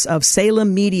emeritus of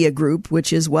Salem Media Group,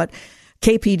 which is what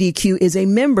KPDQ is a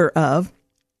member of.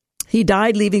 He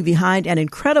died leaving behind an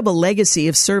incredible legacy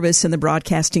of service in the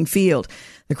broadcasting field.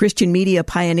 The Christian media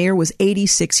pioneer was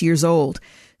 86 years old.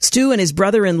 Stu and his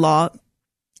brother-in-law,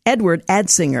 Edward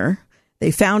Atzinger, they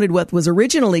founded what was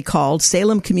originally called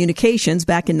Salem Communications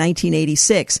back in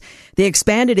 1986. They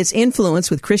expanded its influence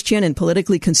with Christian and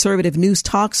politically conservative news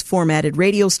talks, formatted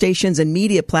radio stations, and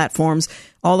media platforms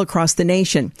all across the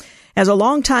nation. As a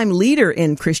longtime leader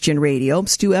in Christian radio,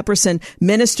 Stu Epperson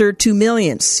ministered to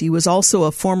millions. He was also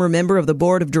a former member of the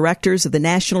board of directors of the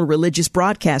National Religious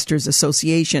Broadcasters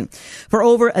Association. For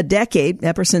over a decade,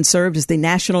 Epperson served as the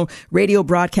National Radio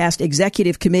Broadcast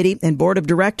Executive Committee and Board of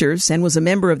Directors and was a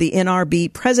member of the NRB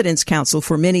President's Council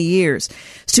for many years.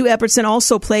 Stu Epperson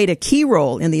also played a key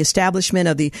role in the establishment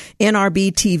of the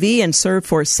NRB TV and served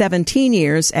for 17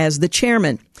 years as the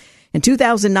chairman. In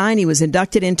 2009, he was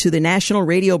inducted into the National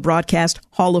Radio Broadcast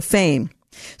Hall of Fame.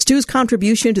 Stu's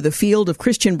contribution to the field of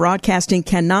Christian broadcasting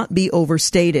cannot be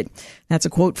overstated. That's a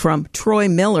quote from Troy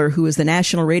Miller, who is the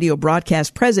National Radio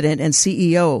Broadcast President and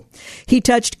CEO. He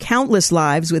touched countless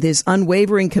lives with his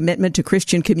unwavering commitment to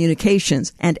Christian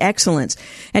communications and excellence,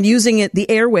 and using the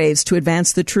airwaves to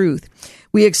advance the truth.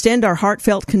 We extend our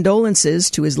heartfelt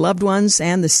condolences to his loved ones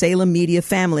and the Salem media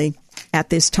family at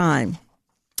this time.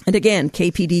 And again,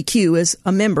 KPDQ is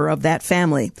a member of that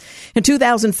family. In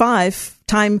 2005,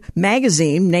 Time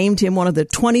magazine named him one of the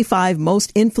 25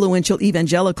 most influential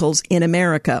evangelicals in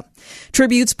America.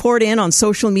 Tributes poured in on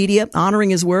social media, honoring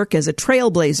his work as a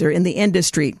trailblazer in the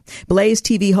industry. Blaze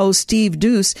TV host Steve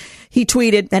Deuce, he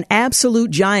tweeted, "An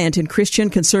absolute giant in Christian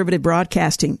conservative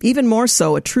broadcasting, even more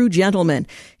so a true gentleman.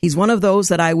 He's one of those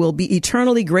that I will be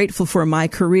eternally grateful for in my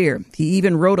career." He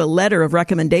even wrote a letter of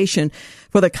recommendation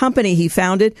for the company he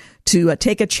founded to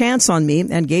take a chance on me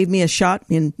and gave me a shot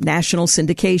in national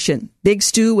syndication. Big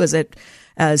Stu was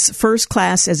as first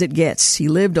class as it gets. He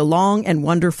lived a long and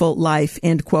wonderful life,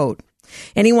 end quote.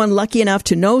 Anyone lucky enough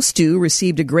to know Stu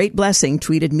received a great blessing,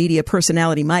 tweeted media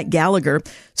personality Mike Gallagher.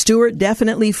 Stewart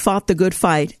definitely fought the good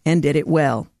fight and did it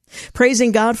well.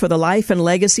 Praising God for the life and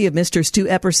legacy of Mr. Stu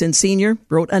Epperson Sr.,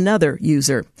 wrote another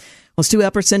user. Well, Stu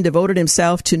Epperson devoted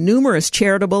himself to numerous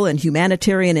charitable and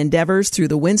humanitarian endeavors through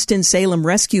the Winston-Salem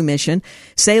Rescue Mission,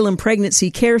 Salem Pregnancy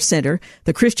Care Center,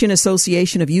 the Christian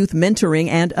Association of Youth Mentoring,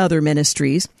 and other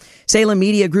ministries. Salem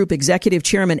Media Group Executive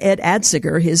Chairman Ed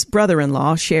Adsiger, his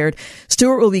brother-in-law, shared,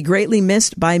 "Stewart will be greatly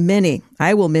missed by many.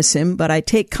 I will miss him, but I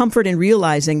take comfort in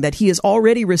realizing that he is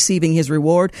already receiving his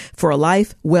reward for a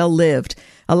life well lived,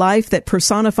 a life that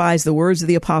personifies the words of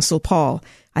the Apostle Paul.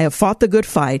 I have fought the good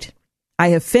fight. I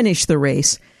have finished the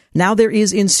race. Now there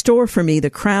is in store for me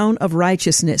the crown of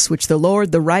righteousness, which the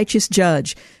Lord, the righteous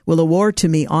judge, will award to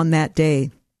me on that day.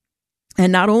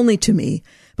 And not only to me,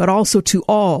 but also to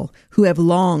all who have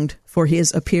longed for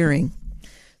his appearing."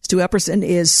 Stu Epperson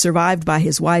is survived by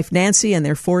his wife, Nancy, and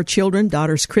their 4 children,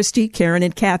 daughters Christy, Karen,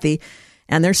 and Kathy,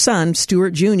 and their son,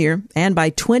 Stuart Jr., and by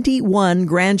 21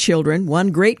 grandchildren, 1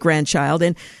 great-grandchild,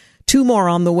 and 2 more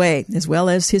on the way, as well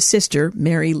as his sister,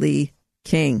 Mary Lee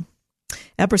King.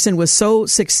 Epperson was so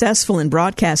successful in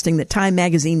broadcasting that Time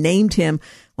magazine named him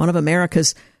one of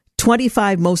America's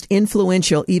 25 most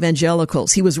influential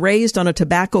evangelicals. He was raised on a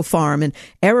tobacco farm in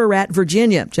Ararat,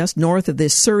 Virginia, just north of the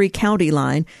Surrey County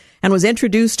line, and was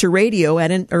introduced to radio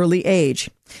at an early age.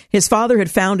 His father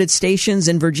had founded stations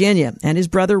in Virginia, and his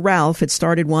brother Ralph had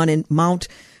started one in Mount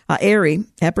Airy.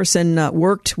 Epperson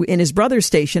worked in his brother's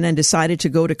station and decided to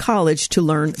go to college to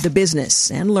learn the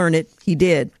business, and learn it he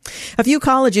did. A few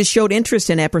colleges showed interest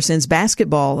in Epperson's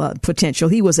basketball potential.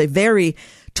 He was a very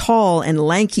tall and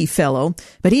lanky fellow,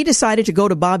 but he decided to go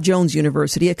to Bob Jones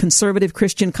University, a conservative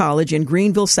Christian college in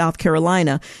Greenville, South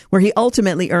Carolina, where he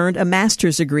ultimately earned a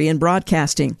master's degree in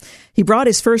broadcasting. He bought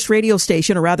his first radio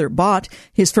station back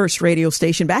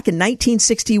in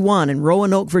 1961 in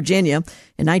Roanoke, Virginia.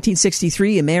 In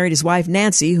 1963, he married his wife,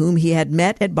 Nancy, whom he had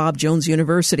met at Bob Jones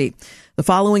University. The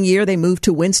following year, they moved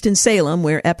to Winston-Salem,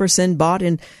 where Epperson bought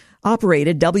and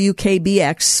operated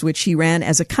WKBX, which he ran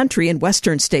as a country and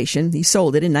western station. He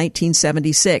sold it in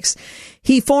 1976.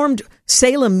 He formed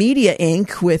Salem Media,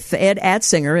 Inc. with Ed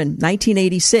Adsinger in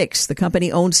 1986. The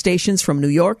company owned stations from New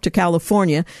York to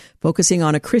California, focusing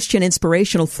on a Christian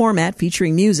inspirational format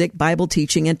featuring music, Bible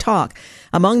teaching, and talk.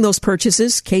 Among those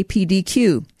purchases,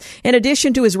 KPDQ. In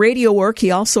addition to his radio work, he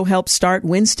also helped start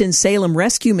Winston-Salem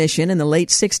Rescue Mission in the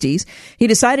late 60s. He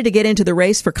decided to get into the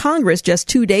race for Congress just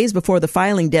 2 days before the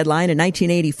filing deadline in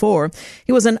 1984.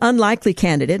 He was an unlikely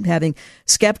candidate, having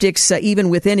skeptics even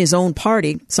within his own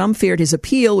party. Some feared his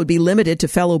appeal would be limited to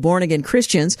fellow born-again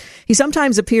Christians. He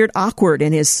sometimes appeared awkward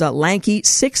in his lanky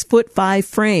 6'5"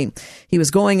 frame. He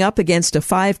was going up against a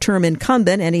 5-term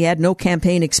incumbent, and he had no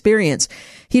campaign experience.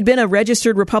 He'd been a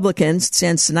registered Republican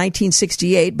since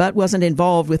 1968, but wasn't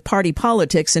involved with party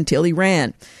politics until he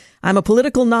ran. "I'm a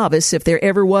political novice, if there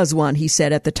ever was one," he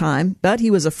said at the time, but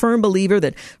he was a firm believer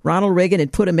that Ronald Reagan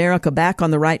had put America back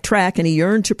on the right track, and he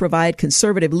yearned to provide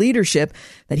conservative leadership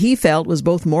that he felt was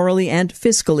both morally and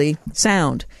fiscally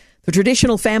sound. "The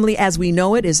traditional family as we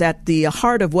know it is at the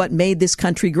heart of what made this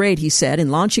country great," he said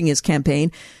in launching his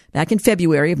campaign back in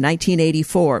February of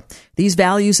 1984. "These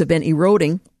values have been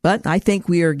eroding, but I think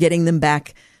we are getting them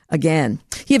back again."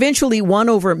 He eventually won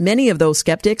over many of those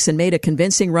skeptics and made a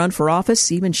convincing run for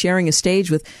office, even sharing a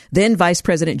stage with then Vice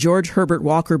President George Herbert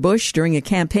Walker Bush during a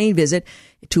campaign visit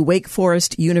to Wake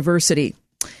Forest University.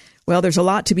 Well, there's a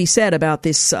lot to be said about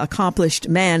this accomplished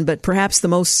man, but perhaps the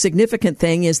most significant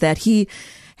thing is that he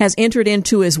has entered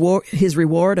into his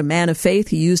reward, a man of faith.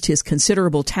 He used his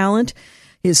considerable talent,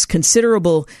 his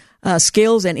considerable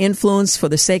skills and influence for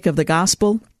the sake of the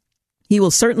gospel. He will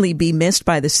certainly be missed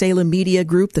by the Salem Media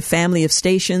Group, the family of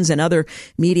stations and other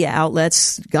media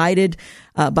outlets, guided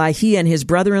by he and his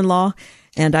brother-in-law.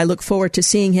 And I look forward to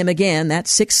seeing him again, that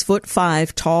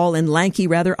 6'5", tall and lanky,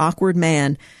 rather awkward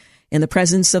man, in the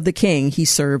presence of the King he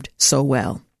served so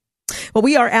well. Well,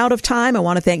 we are out of time. I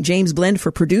want to thank James Blend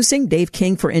for producing, Dave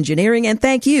King for engineering, and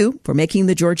thank you for making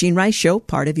the Georgene Rice Show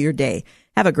part of your day.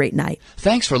 Have a great night.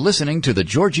 Thanks for listening to the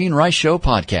Georgene Rice Show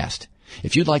podcast.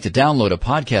 If you'd like to download a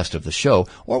podcast of the show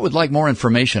or would like more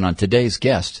information on today's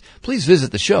guests, please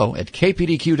visit the show at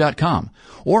kpdq.com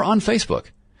or on Facebook.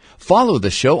 Follow the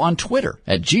show on Twitter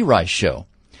at GRice Show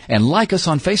and like us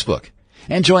on Facebook.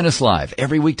 And join us live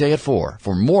every weekday at 4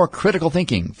 for more critical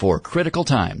thinking for critical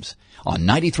times on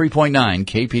 93.9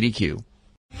 KPDQ.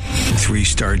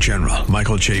 3-star General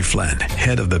Michael J. Flynn,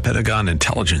 head of the Pentagon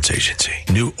Intelligence Agency,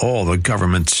 knew all the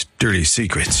government's dirty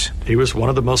secrets. He was one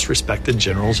of the most respected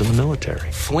generals in the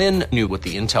military. Flynn knew what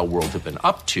the intel world had been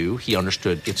up to. He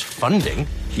understood its funding.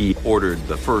 He ordered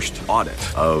the first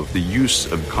audit of the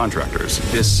use of contractors.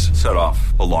 This set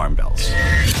off alarm bells.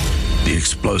 The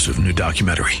explosive new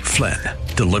documentary, Flynn,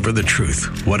 Deliver the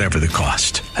Truth, Whatever the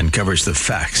Cost, uncovers the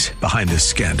facts behind this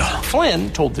scandal.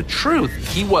 Flynn told the truth.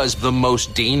 He was the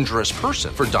most dangerous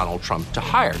person for Donald Trump to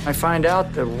hire. I find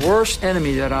out the worst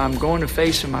enemy that I'm going to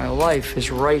face in my life is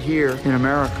right here in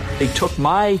America. They took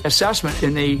my assessment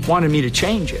and they wanted me to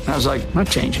change it. And I was like, I'm not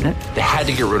changing it. They had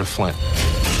to get rid of Flynn.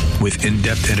 With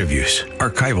in-depth interviews,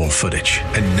 archival footage,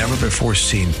 and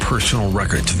never-before-seen personal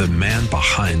records of the man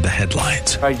behind the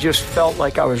headlines. I just felt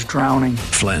like I was drowning.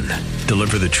 Flynn,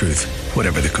 Deliver the Truth,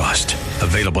 Whatever the Cost.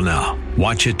 Available now.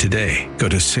 Watch it today. Go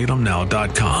to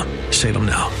salemnow.com.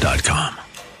 salemnow.com.